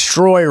would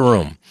destroy a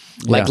room.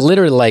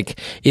 Literally,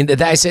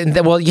 I said,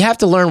 well, you have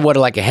to learn what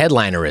a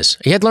headliner is.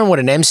 You have to learn what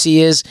an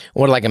MC is,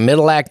 what a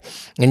middle act.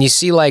 And you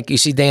see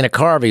Dana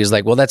Carvey is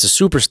well, that's a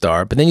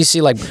superstar. But then you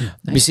see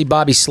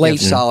Bobby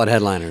Slayton. Solid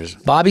headliners.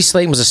 Bobby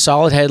Slayton was a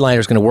solid headliner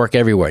who's going to work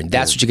everywhere. And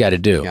that's what you got to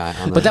do.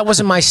 But that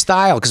wasn't my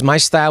style because my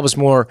style was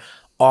more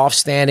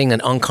off-standing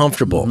and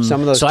uncomfortable.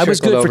 Some of those so I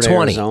was good for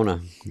 20.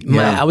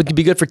 I would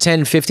be good for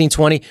 10, 15,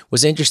 20.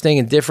 Was interesting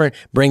and different.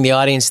 Bring the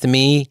audience to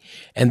me.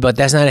 But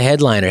that's not a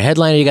headliner.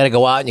 Headliner, you got to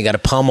go out and you got to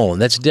pummel,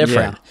 and that's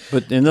different. Yeah.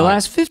 But in the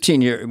last 15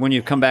 years, when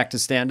you come back to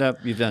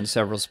stand-up, you've done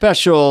several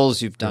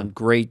specials. You've done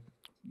great.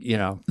 You've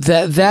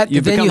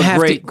become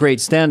a great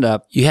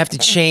stand-up. You have to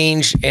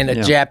change and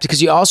adapt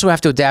because you also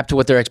have to adapt to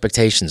what their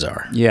expectations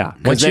are. Yeah,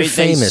 once you're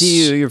famous, they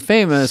see you're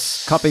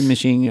famous. Copy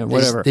machine,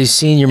 whatever. They've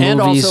seen your movies,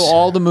 and also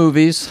all the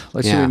movies.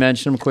 Let's see, we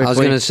mention them quickly. I was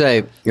going to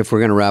say, if we're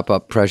going to wrap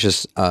up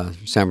precious San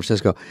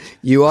Francisco,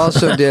 you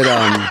also did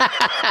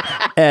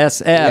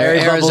SF.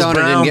 Arizona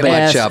didn't get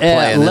much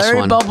play in this one.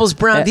 Larry Bubbles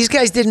Brown. These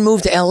guys didn't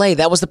move to L.A.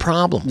 That was the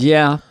problem.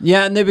 Yeah,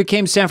 and they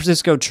became San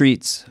Francisco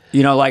treats.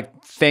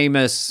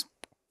 Famous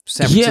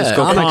San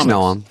Francisco comics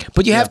know them.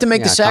 But you have to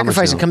make the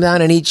sacrifice and come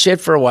down and eat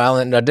shit for a while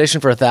and audition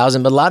for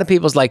 1,000. But a lot of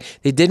people's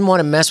they didn't want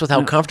to mess with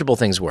how comfortable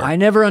things were. I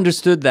never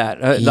understood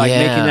that, making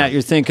that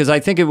your thing, because I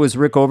think it was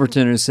Rick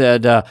Overton who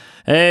said,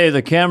 "Hey,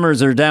 the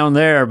cameras are down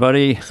there,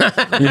 buddy.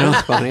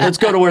 Let's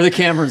go to where the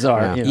cameras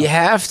are." You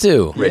have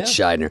to. Rich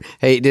Scheidner.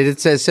 Hey, it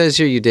says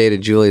here you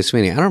dated Julia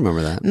Sweeney. I don't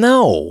remember that.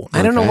 No,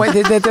 I don't know why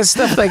that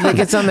stuff that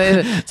gets on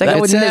the. It's like I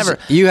would never.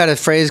 You had a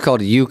phrase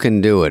called "You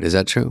can do it." Is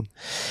that true?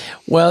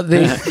 Well,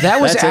 that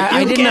was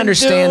I didn't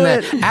understand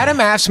that. Adam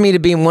asked me to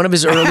be in one of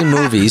his early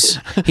movies.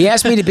 He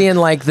asked me to be in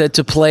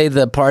to play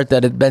the part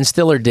that Ben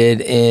Stiller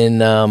did in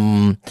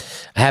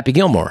Happy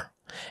Gilmore.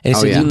 And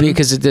he said,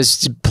 because of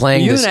this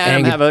playing you this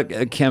and Adam have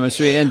a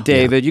chemistry, and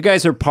David, you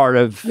guys are part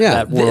of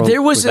that world.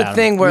 There was a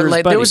thing where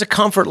there was a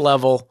comfort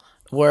level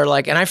where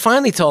and I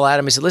finally told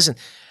Adam, I said, listen,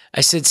 I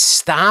said,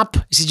 stop.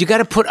 He said, you got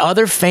to put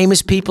other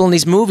famous people in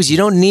these movies. You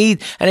don't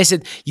need, and I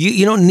said,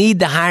 you don't need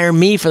to hire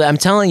me for that. I'm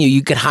telling you,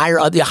 you could hire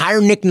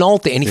Nick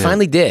Nolte, and he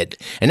finally did.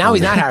 And now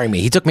he's not hiring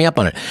me. He took me up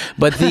on it.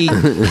 But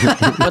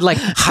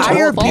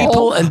hire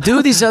people and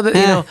do these other,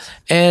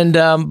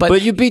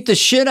 but you beat the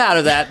shit out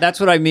of that. That's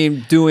what I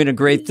mean, doing a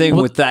great thing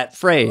with that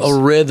phrase. A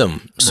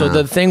rhythm. So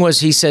the thing was,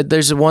 he said,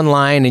 there's one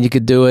line and you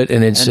could do it,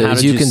 and it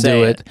says, you can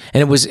do it.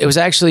 And it was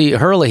actually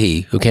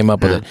Herlihy who came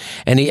up with it.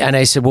 And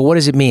I said, well, what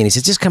does it mean? He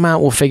said, just come out,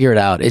 we'll figure it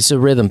out. It's a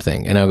rhythm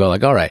thing. And I'll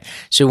go all right.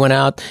 So we went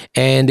out,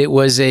 and it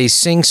was a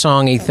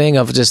sing-songy thing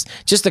of just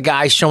a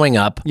guy showing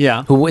up.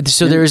 Yeah.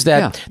 So there's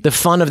the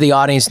fun of the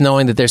audience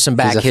knowing that there's some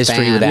back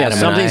history with Adam.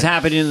 Something's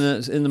happening in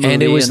the movie.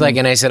 And it was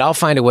and I said, I'll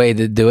find a way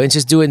to do it. And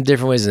just do it in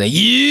different ways. And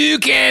you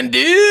can do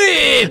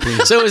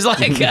it. So it was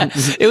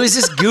it was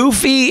just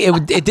goofy.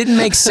 It didn't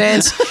make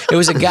sense. It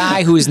was a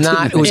guy who was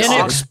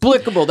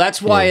inexplicable.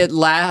 That's why it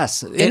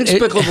lasts.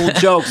 Inexplicable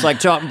jokes like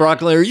chopping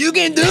broccoli or you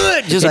can do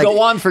it. Just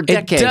go on for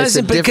decades. It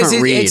doesn't, because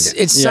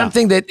it's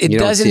something that it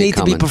doesn't need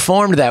to be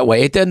performed that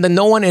way.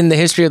 No one in the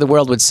history of the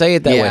world would say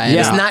it that way.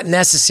 It's not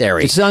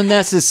necessary. It's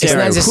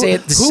unnecessary. It's not to say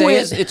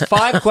it. It's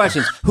 5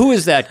 questions. Who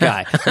is that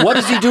guy? What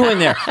is he doing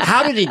there?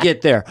 How did he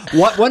get there?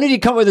 When did he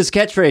come with his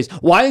catchphrase?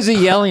 Why is he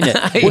yelling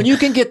it? When you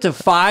can get to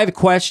 5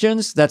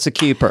 questions, that's a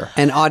keeper.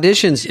 And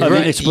auditions,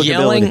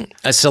 yelling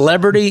a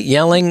celebrity,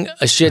 yelling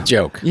a shit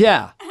joke.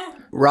 Yeah.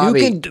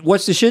 Robbie,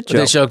 what's the shit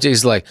joke? The joke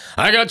is I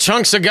got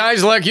chunks of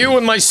guys like you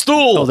in my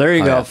stool. Oh, there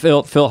you go.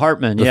 Yeah. Phil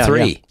Hartman.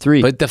 The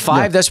 3. But the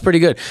 5, that's pretty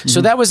good.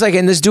 So that was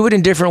and let's do it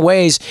in different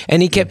ways.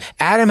 And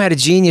Adam had a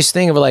genius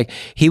thing of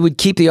he would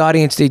keep the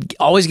audience, they'd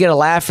always get a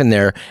laugh in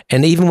there.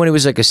 And even when it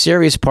was a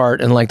serious part,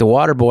 and The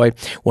Water Boy,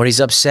 when he's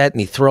upset and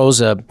he throws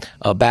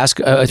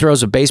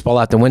throws a baseball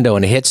out the window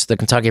and it hits the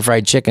Kentucky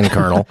Fried Chicken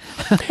Colonel,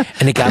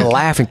 and he got a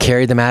laugh and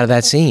carried them out of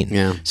that scene.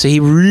 Yeah. So he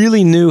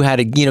really knew how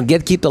to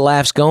keep the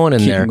laughs going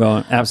in there. Keep them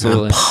going.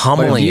 Absolutely.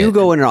 Pummeling but if you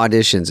go into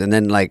auditions, and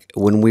then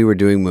when we were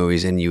doing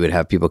movies and you would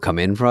have people come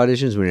in for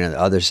auditions, when you're on the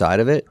other side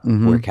of it,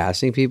 we're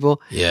casting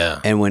people. Yeah.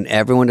 And when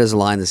everyone does a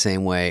line the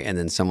same way, and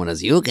then someone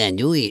does, you can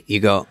do it, you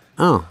go,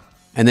 oh.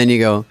 And then you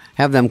go,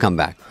 have them come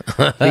back.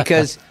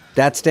 Because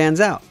that stands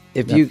out.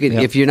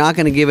 If you're not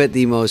going to give it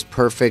the most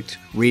perfect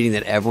reading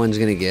that everyone's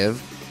going to give,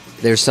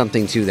 there's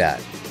something to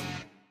that.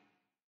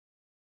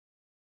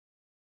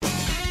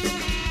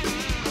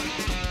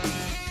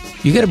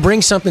 You got to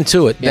bring something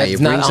to it. Yeah, that's you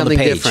bring not on something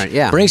the page. different,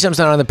 yeah. Bring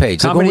something on the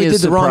page. Like when we Comedy did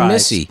is the Wrong surprise.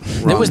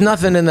 Missy, there was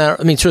nothing in that.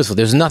 I mean, truthfully,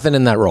 there's nothing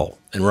in that role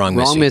in Wrong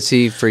Missy. Wrong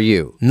Missy for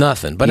you.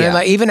 Nothing. But Yeah. then,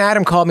 like, even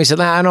Adam called me and said,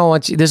 nah, I don't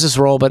want you. There's this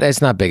role, but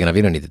it's not big enough.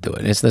 You don't need to do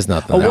it. There's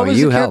nothing. Oh, what was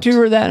you the character helped. you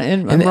were that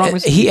in And Wrong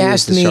Missy? he was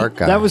asked the me. shark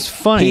guy. That was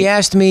funny. He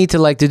asked me to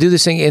like to do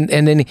this thing,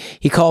 and then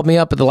he called me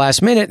up at the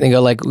last minute and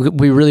go like,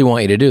 "We really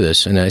want you to do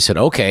this." And I said,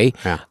 "Okay,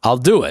 Yeah. I'll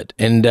do it."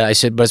 And I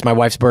said, "But it's my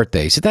wife's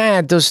birthday." He said,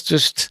 "Nah, just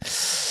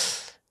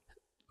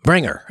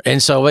bring her."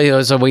 And so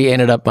we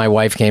ended up. My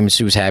wife came, and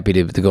she was happy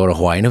to go to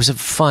Hawaii, and it was a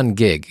fun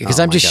gig because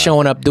I'm just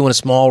showing up doing a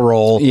small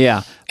role,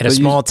 Yeah. at a But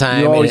small time.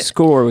 You and always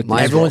score with these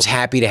everyone's roles.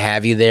 happy to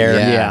have you there,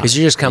 Yeah. because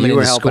you're just coming You in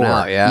were to helping score.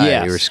 out. Yeah,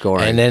 Yes. you were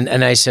scoring.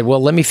 And I said,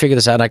 well, let me figure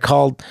this out. And I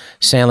called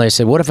Sandler. I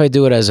said, what if I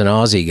do it as an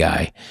Aussie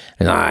guy?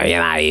 And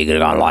you're going to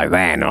go like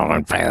that.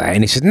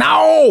 And he said,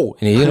 no.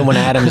 And when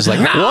Adam is like,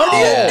 no. What are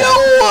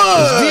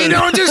you doing? You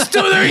don't just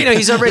do the,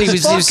 he's already, he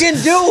was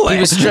do it. He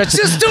was stretched.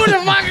 Just do the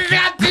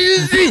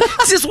fucking,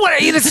 just what I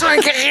eat.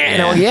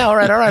 Yeah, all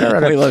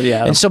right. We love you,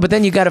 Adam. And so, but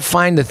then you got to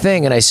find the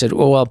thing. And I said,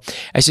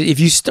 I said, if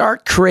you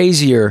start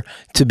crazier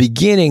to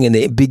beginning in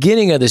the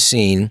beginning of the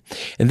scene,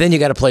 and then you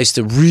got a place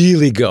to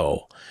really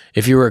go.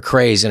 If you were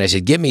crazy, and I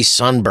said, get me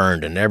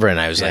sunburned and everything.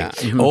 I was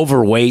like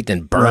overweight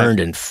and burned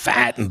and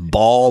fat and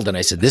bald. And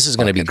I said, this is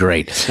going to be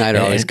great. Schneider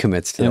always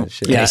commits to that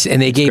shit. Yeah,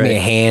 and they gave me a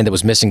hand that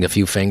was missing a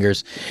few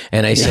fingers.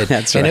 And I said,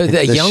 that's and right. it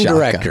was a The young shotgun.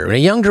 director.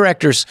 And young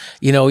directors,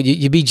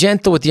 you be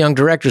gentle with young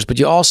directors, but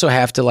you also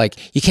have to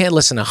you can't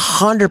listen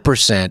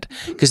 100%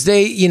 because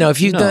they,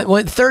 if you've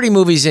done 30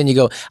 movies in, you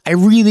go, I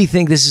really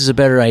think this is a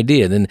better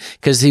idea than,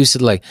 because he used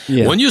to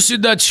when you see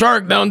that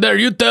shark down there,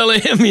 you tell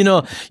him,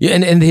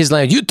 and his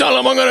line, you tell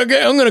him I'm gonna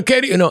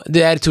get you.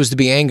 The attitude was to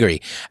be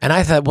angry, and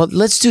I thought, well,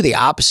 let's do the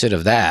opposite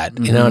of that,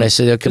 And I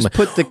said, okay, Just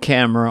put the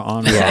camera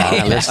on. Keep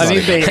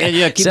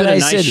So it a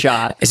nice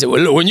shot. I said,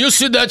 well, when you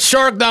see that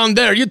shark down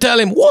there, you tell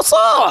him, what's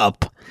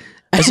up?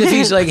 As if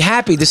he's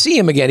happy to see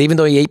him again, even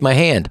though he ate my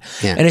hand.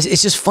 Yeah. And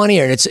it's just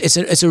funnier, and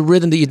it's a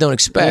rhythm that you don't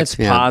expect. It's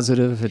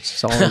positive.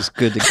 It's always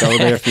good to go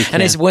there if you can.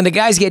 And I said, when the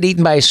guys get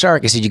eaten by a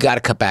shark, I said, you got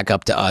to cut back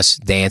up to us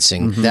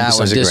dancing That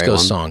some was a great disco one.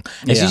 song.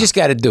 I said, you just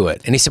got to do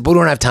it. And he said, but we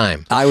don't have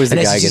time. I was the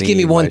and guy I said, just getting give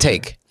me eaten one by a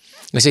take.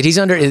 I said,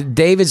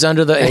 David's in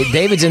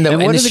the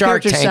And what in the did the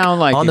shark characters tank sound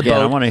like on the again?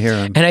 boat. I wanna hear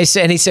 'em.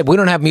 And he said, we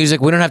don't have music.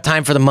 We don't have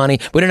time for the money.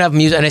 We don't have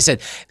music. And I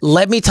said,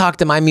 let me talk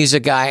to my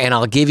music guy, and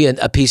I'll give you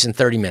a piece in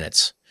 30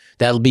 minutes.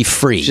 That'll be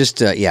free. Just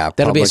That'll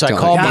be. public So I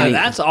domain. called God, my.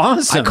 that's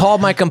awesome. I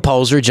called my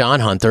composer, John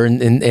Hunter,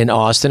 in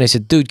Austin. I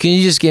said, dude, can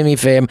you just give me a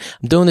favor?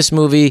 I'm doing this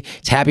movie.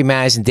 It's Happy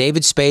Madison.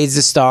 David Spade's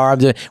the star.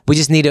 We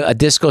just need a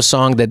disco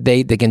song that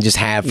they can just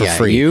have for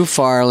free. You,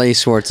 Farley,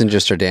 Swartz, and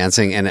just are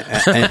dancing and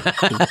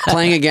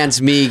playing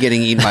against me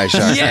getting eaten by a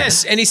shark.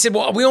 Yes. And he said,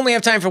 well, we only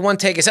have time for one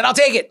take. I said, I'll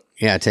take it.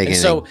 Yeah, take And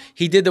anything. so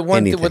he did the one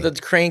Anything. with the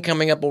crane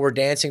coming up while we're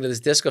dancing to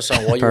this disco song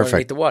while you're Perfect.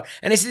 underneath the water.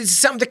 And I said, it's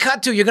something to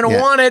cut to. You're going to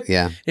Yeah, want it.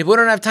 yeah. If we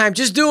don't have time,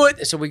 just do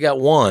it. So we got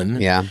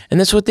one. Yeah. And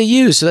that's what they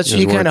use. So that's what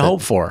It you was kind of worth it.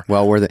 hope for.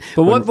 Well worth it.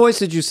 But what voice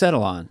did you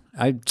settle on?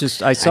 I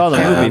saw the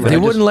movie. But They I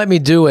wouldn't let me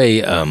do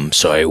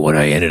sorry, what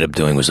I ended up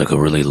doing was a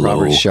really low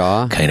Robert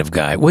Shaw? kind of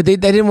guy. Well, they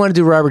didn't want to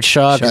do Robert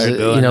Shaw because,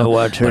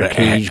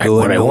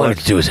 what I wanted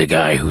to do is a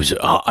guy who's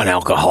an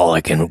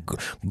alcoholic and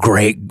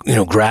great,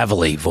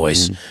 gravelly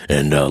voice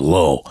and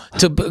low.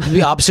 To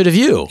be opposite of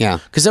you. Yeah.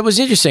 Because that was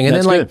interesting. And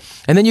That's then good.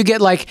 and then you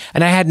get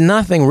and I had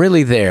nothing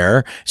really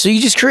there. So you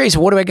just create, so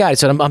what do I got? I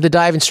said, I'm the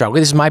dive instructor.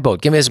 This is my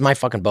boat. This is my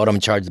fucking boat. I'm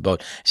in charge of the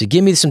boat. I said,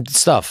 give me some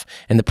stuff.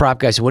 And the prop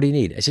guy said, what do you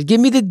need? I said,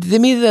 give me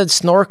the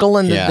snorkel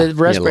and Yeah, the you had a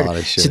respirator. lot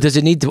of He shit. said, does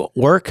it need to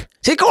work? I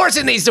said, of course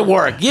it needs to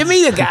work. Give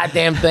me the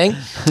goddamn thing.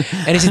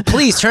 And he said,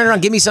 please turn it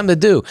on. Give me something to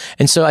do.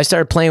 And so I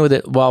started playing with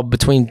it while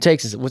between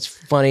takes. I said, what's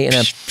funny? And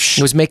it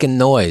was making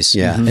noise.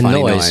 Yeah, and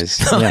funny noise.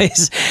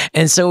 noise.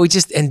 And so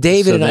and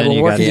David and I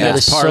were working together.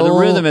 It's part of the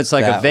rhythm. It's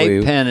like a That vape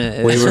we-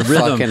 pen. We It's were a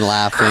rhythm. fucking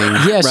laughing.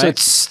 Yeah, so Right?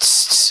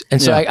 it's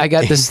and so Yeah. I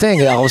got this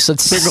thing, and all of a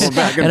sudden, going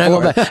back and I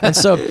go forth. back, and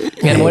so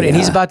and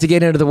he's about to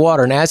get into the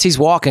water, and as he's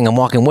walking, I'm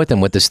walking with him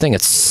with this thing.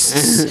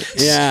 It's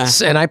Yeah.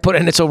 and I put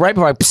it, and so right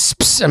before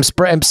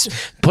I'm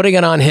putting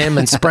it on him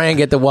and spraying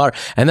it the water,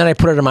 and then I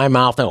put it in my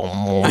mouth, and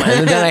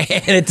then I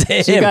hand it to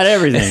him. So you got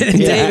everything. And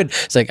Yeah. David,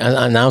 it's like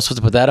I'm now supposed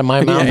to put that in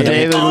my mouth. Yeah, And I'm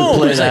David like, would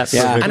play It's that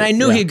like- perfect. and I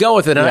knew Yeah. he'd go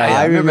with it. And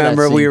I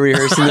remember that we scene. were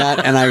rehearsing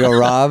that, and I go,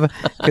 Rob,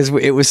 because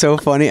it was so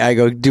funny. I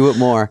go, do it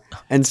more.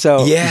 And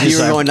so Yeah. you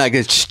were going like,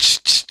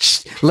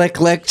 lick,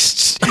 lick,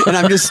 and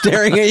I'm just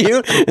staring at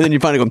you, and then you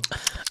finally go,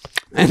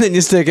 and then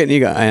you stick it, and you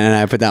go, and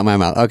I put that in my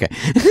mouth. Okay.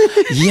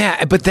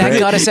 Yeah, but that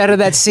got us out of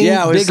that scene.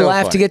 Yeah, it was Big so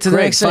laugh fun. to get to the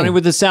Great, next funny thing.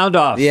 with the sound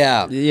off.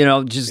 Yeah. just It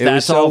was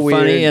that's so all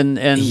funny. weird. And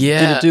did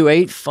Yeah, it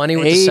do funny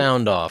with the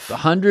sound off.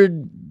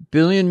 100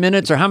 billion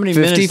minutes, or how many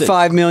minutes?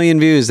 55 million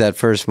views that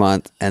first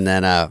month, and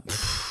then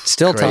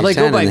still top They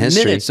 10 go by in the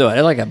history. minutes, so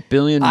like a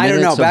billion minutes. I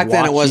don't know. Back then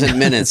it watching. wasn't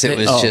minutes. It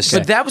was just.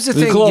 But that was the It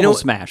was a thing. global You know,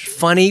 smash.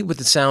 funny with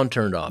the sound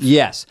turned off.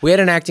 Yes. We had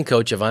an acting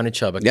coach, Ivana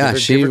Chubbuck. Yeah,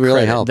 she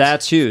really helped.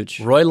 That's huge.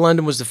 Roy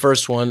London was the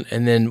first one,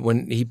 and then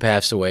when he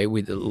passed away,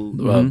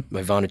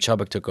 Ivana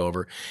Chubbuck took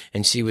over,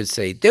 and she would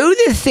say, "Do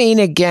the scene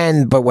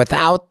again, but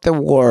without the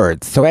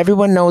words, so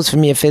everyone knows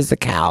from your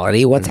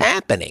physicality what's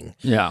happening."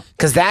 Yeah.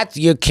 Because that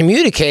you're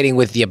communicating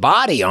with your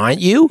body,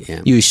 aren't you?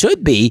 Yeah. You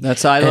should be.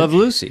 That's I Love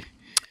Lucy.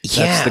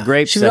 Yeah. That's the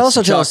grapes. She would that's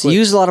also the tell us chocolate.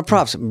 use a lot of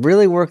props.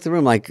 Really work the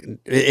room. Like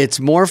it's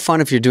more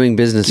fun if you're doing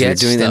business. Get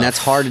And you're doing, stuff. and that's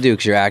hard to do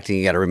because you're acting.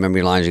 You got to remember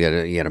your lines. You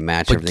got to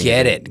match But everything.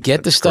 get it.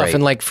 Get the It's stuff. great.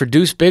 And like for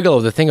Deuce Bigelow,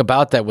 the thing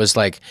about that was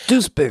like,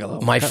 Deuce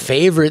Bigelow. my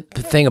favorite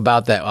thing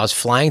about that, I was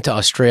flying to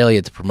Australia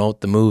to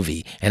promote the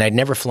movie, and I'd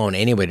never flown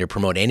anywhere to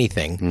promote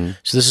anything.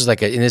 So this is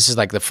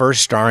like the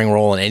first starring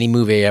role in any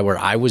movie where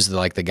I was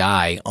the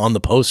guy on the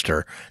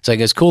poster. It's like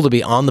it's cool to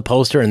be on the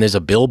poster, and there's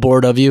a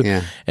billboard of you.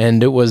 Yeah.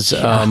 And it was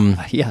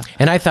Yeah.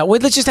 And I thought,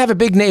 wait, let's just have a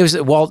big name. It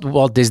was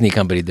Walt Disney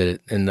Company did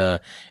it, and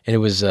it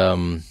was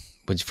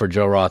for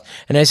Joe Roth.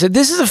 And I said,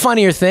 this is a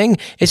funnier thing.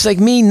 It's like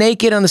me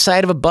naked on the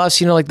side of a bus,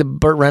 you know, like the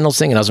Burt Reynolds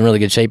thing. And I was in really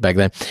good shape back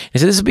then. I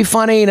said, this would be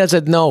funny. And I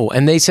said, no.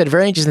 And they said a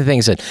very interesting thing.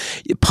 They said,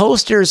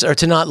 posters are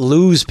to not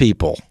lose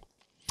people.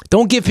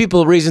 Don't give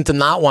people a reason to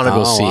not want to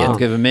go see I'll it.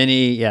 give him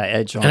any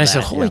edge on And I that.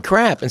 said, holy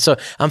crap. And so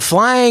I'm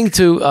flying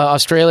to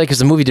Australia because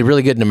the movie did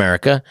really good in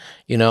America,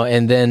 you know,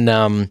 and then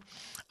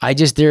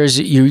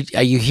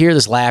you hear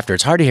this laughter.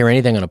 It's hard to hear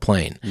anything on a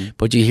plane,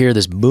 but you hear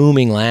this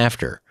booming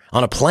laughter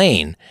on a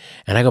plane.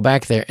 And I go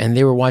back there, and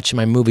they were watching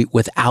my movie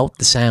without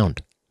the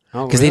sound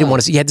because they didn't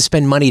want to see. You had to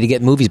spend money to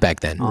get movies back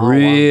then.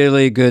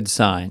 Really good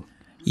sign.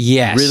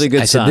 Yes, Really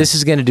good I said sign. this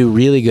is going to do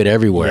really good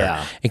everywhere.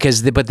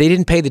 Yeah. But they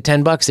didn't pay the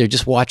 $10. They're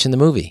just watching the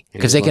movie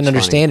because they can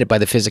understand it by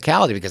the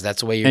physicality because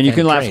that's the way you're. And you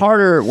kinda can laugh trained.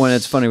 harder when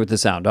it's funny with the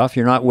sound off.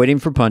 You're not waiting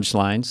for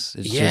punchlines.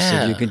 It's just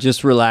Yeah. you can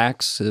just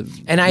relax.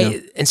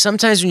 And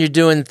sometimes when you're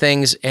doing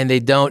things and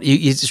they don't,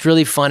 it's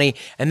really funny,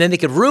 and then they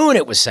could ruin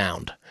it with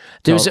sound.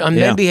 There was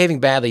Men Behaving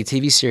Badly, a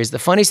TV series. The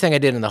funniest thing I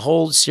did in the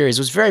whole series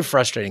was very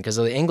frustrating because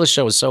the English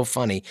show was so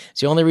funny.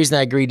 It's the only reason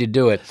I agreed to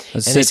do it. A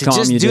And they said, sitcom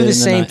just you do did the in the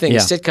same night. thing, Yeah.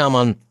 a sitcom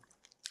on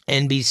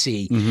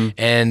NBC,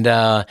 and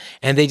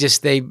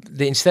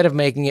they instead of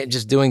making it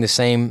just doing the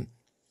same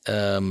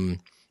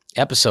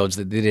episodes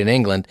that they did in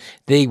England,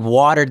 they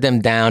watered them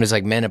down as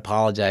like men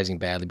apologizing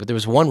badly. But there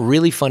was one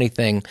really funny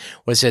thing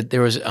where it said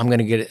I'm going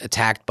to get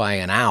attacked by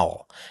an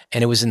owl,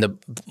 and it was in the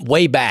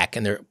way back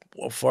in their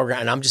foreground,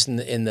 and I'm just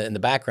in the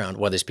background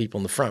while there's people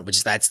in the front,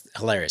 that's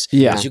hilarious.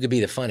 Yeah. Because you could be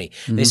the funny.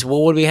 They said,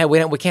 well, what do we have?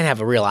 We can't have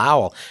a real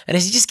owl. And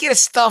I said, just get a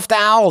stuffed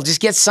owl, just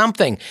get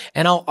something,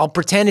 and I'll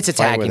pretend it's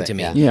attacking to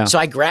me. Yeah. So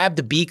I grabbed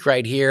the beak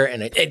right here,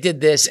 and I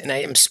did this, and I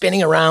am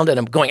spinning around, and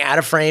I'm going out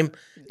of frame,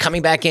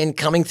 coming back in,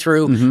 coming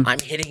through. I'm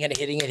hitting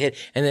it,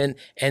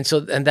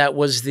 and that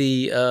was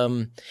the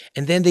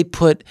and then they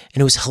put,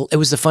 and it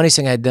was the funniest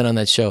thing I had done on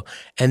that show.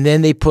 And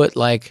then they put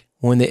like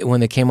when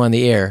they came on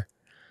the air,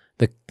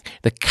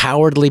 the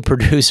cowardly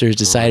producers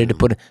decided to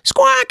put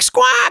squawk,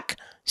 squawk,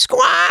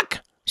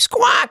 squawk,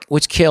 squawk,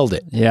 which killed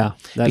it. Yeah.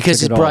 that Because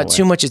took it all brought away.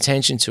 too much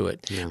attention to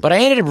it. But I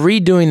ended up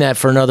redoing that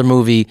for another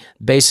movie,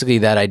 basically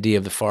that idea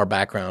of the far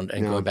background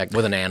and going back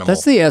with an animal.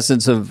 That's the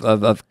essence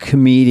of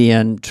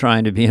comedian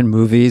trying to be in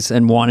movies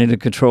and wanting to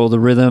control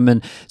the rhythm.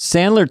 And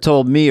Sandler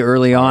told me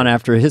early on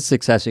after his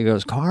success, he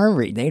goes,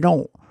 Carvey, they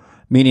don't,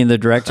 meaning the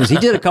directors. He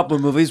did a couple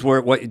of movies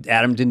where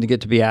Adam didn't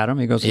get to be Adam.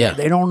 He goes, Yeah.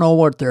 they don't know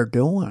what they're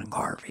doing,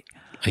 Carvey.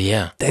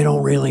 Yeah. They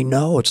don't really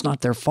know. It's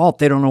not their fault.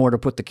 They don't know where to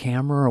put the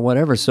camera or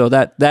whatever. So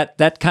that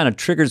kind of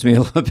triggers me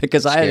a little bit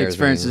because I had Scares me,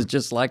 experiences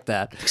just like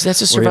that. Because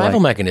that's a where you're survival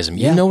like, mechanism.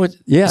 You know what?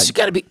 Yeah. It's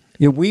got to be.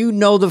 Yeah, we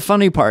know the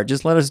funny part.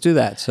 Just let us do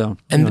that. So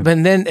And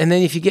then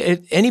if you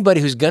get anybody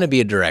who's going to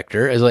be a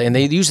director, and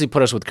they usually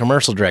put us with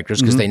commercial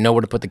directors because they know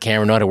where to put the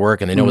camera, know how to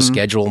work, and they know a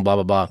schedule and blah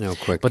blah blah. No,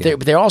 quick, but yeah.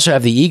 they also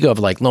have the ego of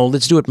like, no,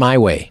 let's do it my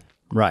way.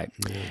 right.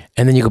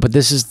 And then you go, but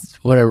this is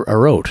what I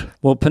wrote.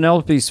 Well,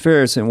 Penelope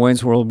Spheris in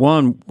Wayne's World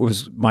 1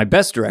 was my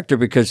best director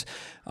because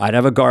I'd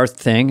have a Garth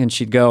thing and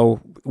she'd go,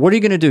 what are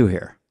you going to do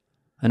here?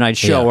 And I'd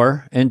show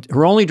her. And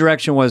her only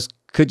direction was,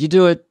 could you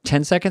do it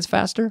 10 seconds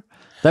faster?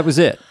 That was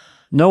it.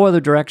 No other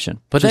direction.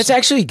 But that's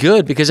actually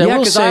good because I will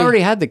because say, I already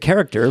had the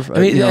character. I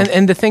mean,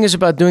 and the thing is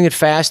about doing it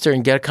faster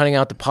and cutting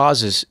out the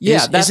pauses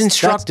is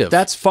instructive.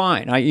 That's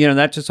fine.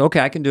 That's just,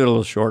 okay, I can do it a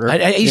little shorter.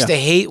 I used to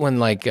hate when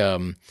like,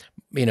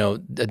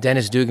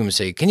 Dennis Dugan would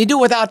say, can you do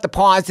it without the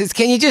pauses?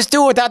 Can you just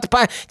do it without the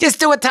pause? Just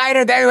do it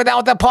tighter there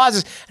without the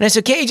pauses. And I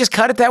said, can't you just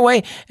cut it that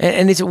way?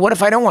 And he said, what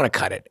if I don't want to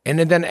cut it? And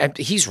then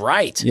he's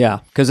right. Yeah,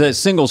 because a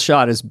single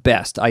shot is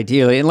best,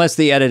 ideally, unless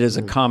the edit is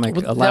a comic.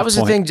 That was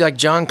the thing, like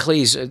John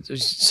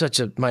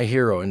Cleese, my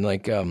hero, and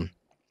like,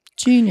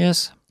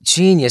 Genius.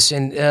 genius.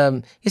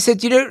 And he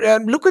said,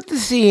 look at the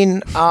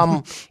scene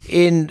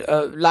in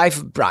Life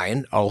of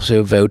Brian,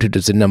 also voted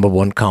as the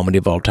 #1 comedy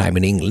of all time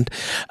in England.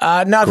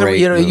 Not that,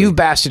 you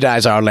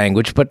bastardize our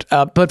language, but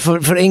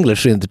for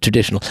English, the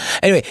traditional.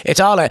 Anyway, it's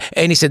all,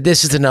 and he said,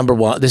 this is the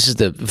 #1, this is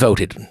the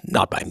voted,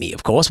 not by me,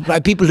 of course, but by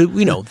people who,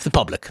 the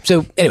public.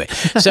 So anyway,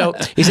 so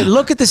he said,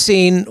 look at the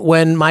scene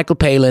when Michael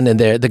Palin and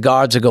the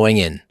guards are going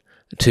in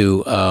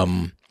to,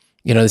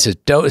 they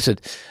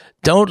said,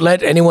 don't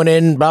let anyone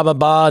in, blah, blah,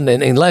 blah, and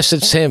unless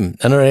it's him,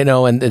 and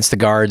it's the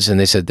guards, and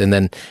they said,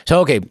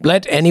 okay,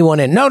 let anyone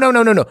in. No,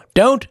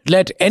 don't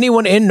let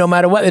anyone in, no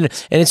matter what, and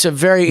it's a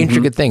very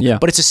intricate thing,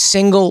 but it's a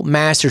single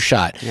master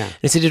shot. Yeah.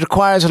 And it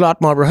requires a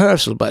lot more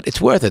rehearsal, but it's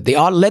worth it.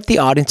 Let the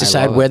audience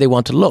decide where they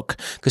want to look,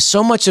 because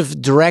so much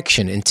of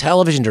direction, in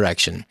television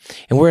direction,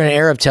 and we're in an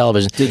era of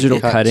television. Digital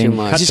cutting.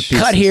 Just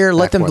cut here,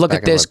 let them look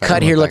at this,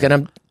 cut here, look at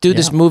them, do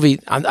this movie.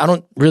 I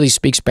don't really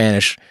speak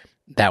Spanish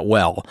that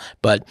well,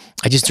 but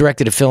I just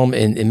directed a film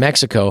in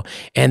Mexico,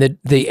 and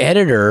the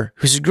editor,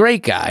 who's a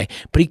great guy,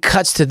 but he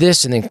cuts to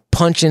this and then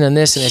punching on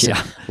this, and I said,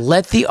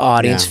 let the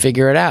audience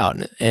figure it out.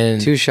 And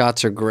 2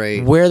 shots are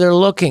great. Where they're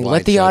looking,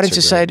 let the audience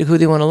decide who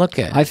they want to look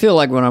at. I feel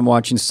like when I'm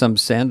watching some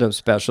stand-up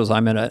specials,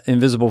 I'm in an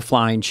invisible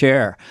flying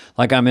chair.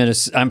 Like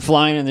I'm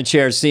flying in the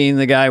chair, seeing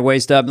the guy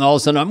waist up, and all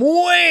of a sudden I'm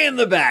way in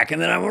the back, and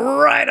then I'm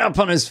right up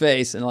on his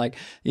face, and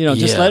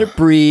just let it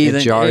breathe. It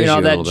jars you a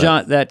little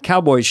bit. That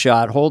cowboy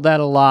shot, hold that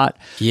a lot.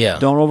 Yeah.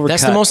 Don't overcut.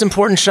 That's the most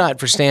important shot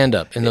for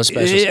stand-up in those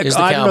specials, is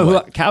the I cowboy. don't know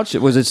who couched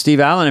it. Was it Steve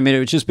Allen? I mean,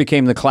 it just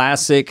became the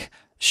classic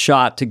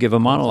shot to give a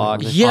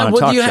monologue on a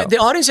talk show. The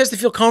audience has to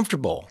feel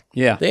comfortable.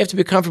 Yeah. They have to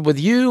be comfortable with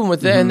you and with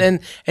them. And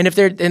if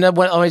they're, and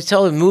when I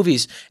tell them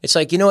movies, it's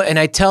like, and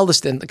I tell this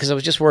then, because I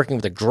was just working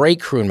with a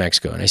great crew in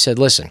Mexico, and I said,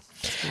 listen,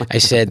 I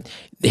said,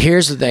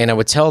 here's the thing, and I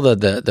would tell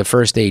the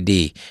first AD,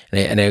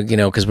 and I,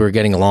 because we were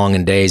getting along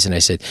in days, and I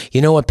said,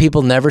 you know what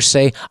people never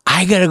say?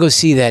 I got to go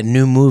see that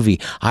new movie.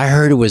 I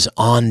heard it was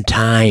on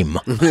time.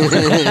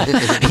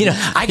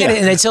 I got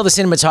and I tell the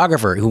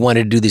cinematographer who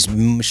wanted to do this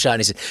shot,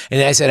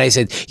 and I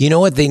said, you know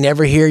what they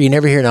never hear? You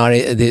never hear an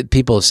audience, the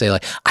people say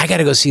like, I got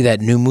to go see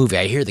that new movie.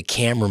 I hear the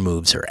camera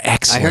moves are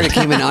excellent. I heard it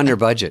came in under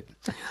budget.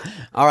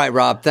 All right,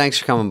 Rob, thanks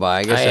for coming by.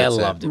 I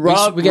loved it.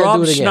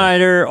 Rob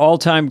Schneider,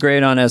 all-time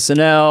great on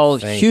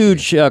SNL,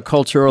 huge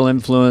cultural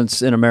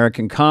influence in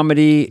American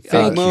comedy.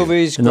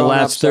 Movies in the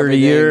last 30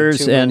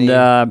 years, and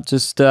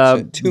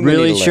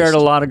really shared a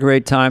lot of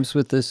great times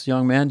with this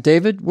young man.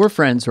 David, we're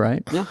friends,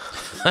 right? Yeah.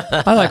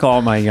 I like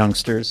all my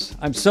youngsters.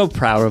 I'm so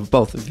proud of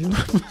both of you.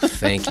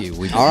 Thank you.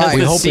 We right.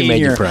 hope we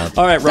made you proud.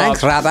 All right, Rob.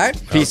 Thanks,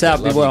 Robert. Peace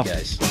out. Be well.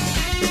 Guys.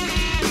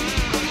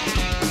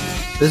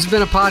 This has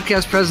been a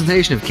podcast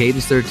presentation of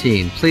Cadence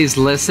 13. Please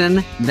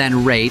listen,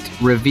 then rate,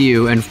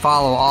 review, and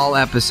follow all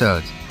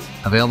episodes.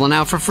 Available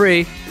now for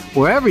free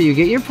wherever you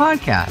get your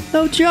podcast.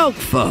 No joke,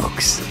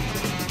 folks.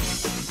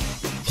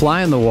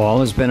 Fly on the Wall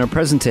has been a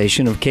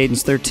presentation of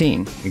Cadence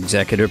 13,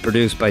 executive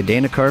produced by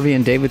Dana Carvey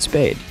and David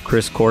Spade,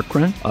 Chris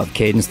Corcoran of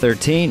Cadence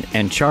 13,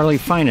 and Charlie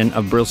Finan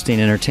of Brillstein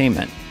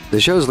Entertainment.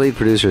 The show's lead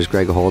producer is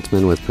Greg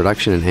Holtzman, with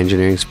production and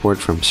engineering support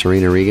from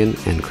Serena Regan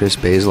and Chris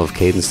Basil of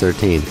Cadence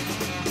 13.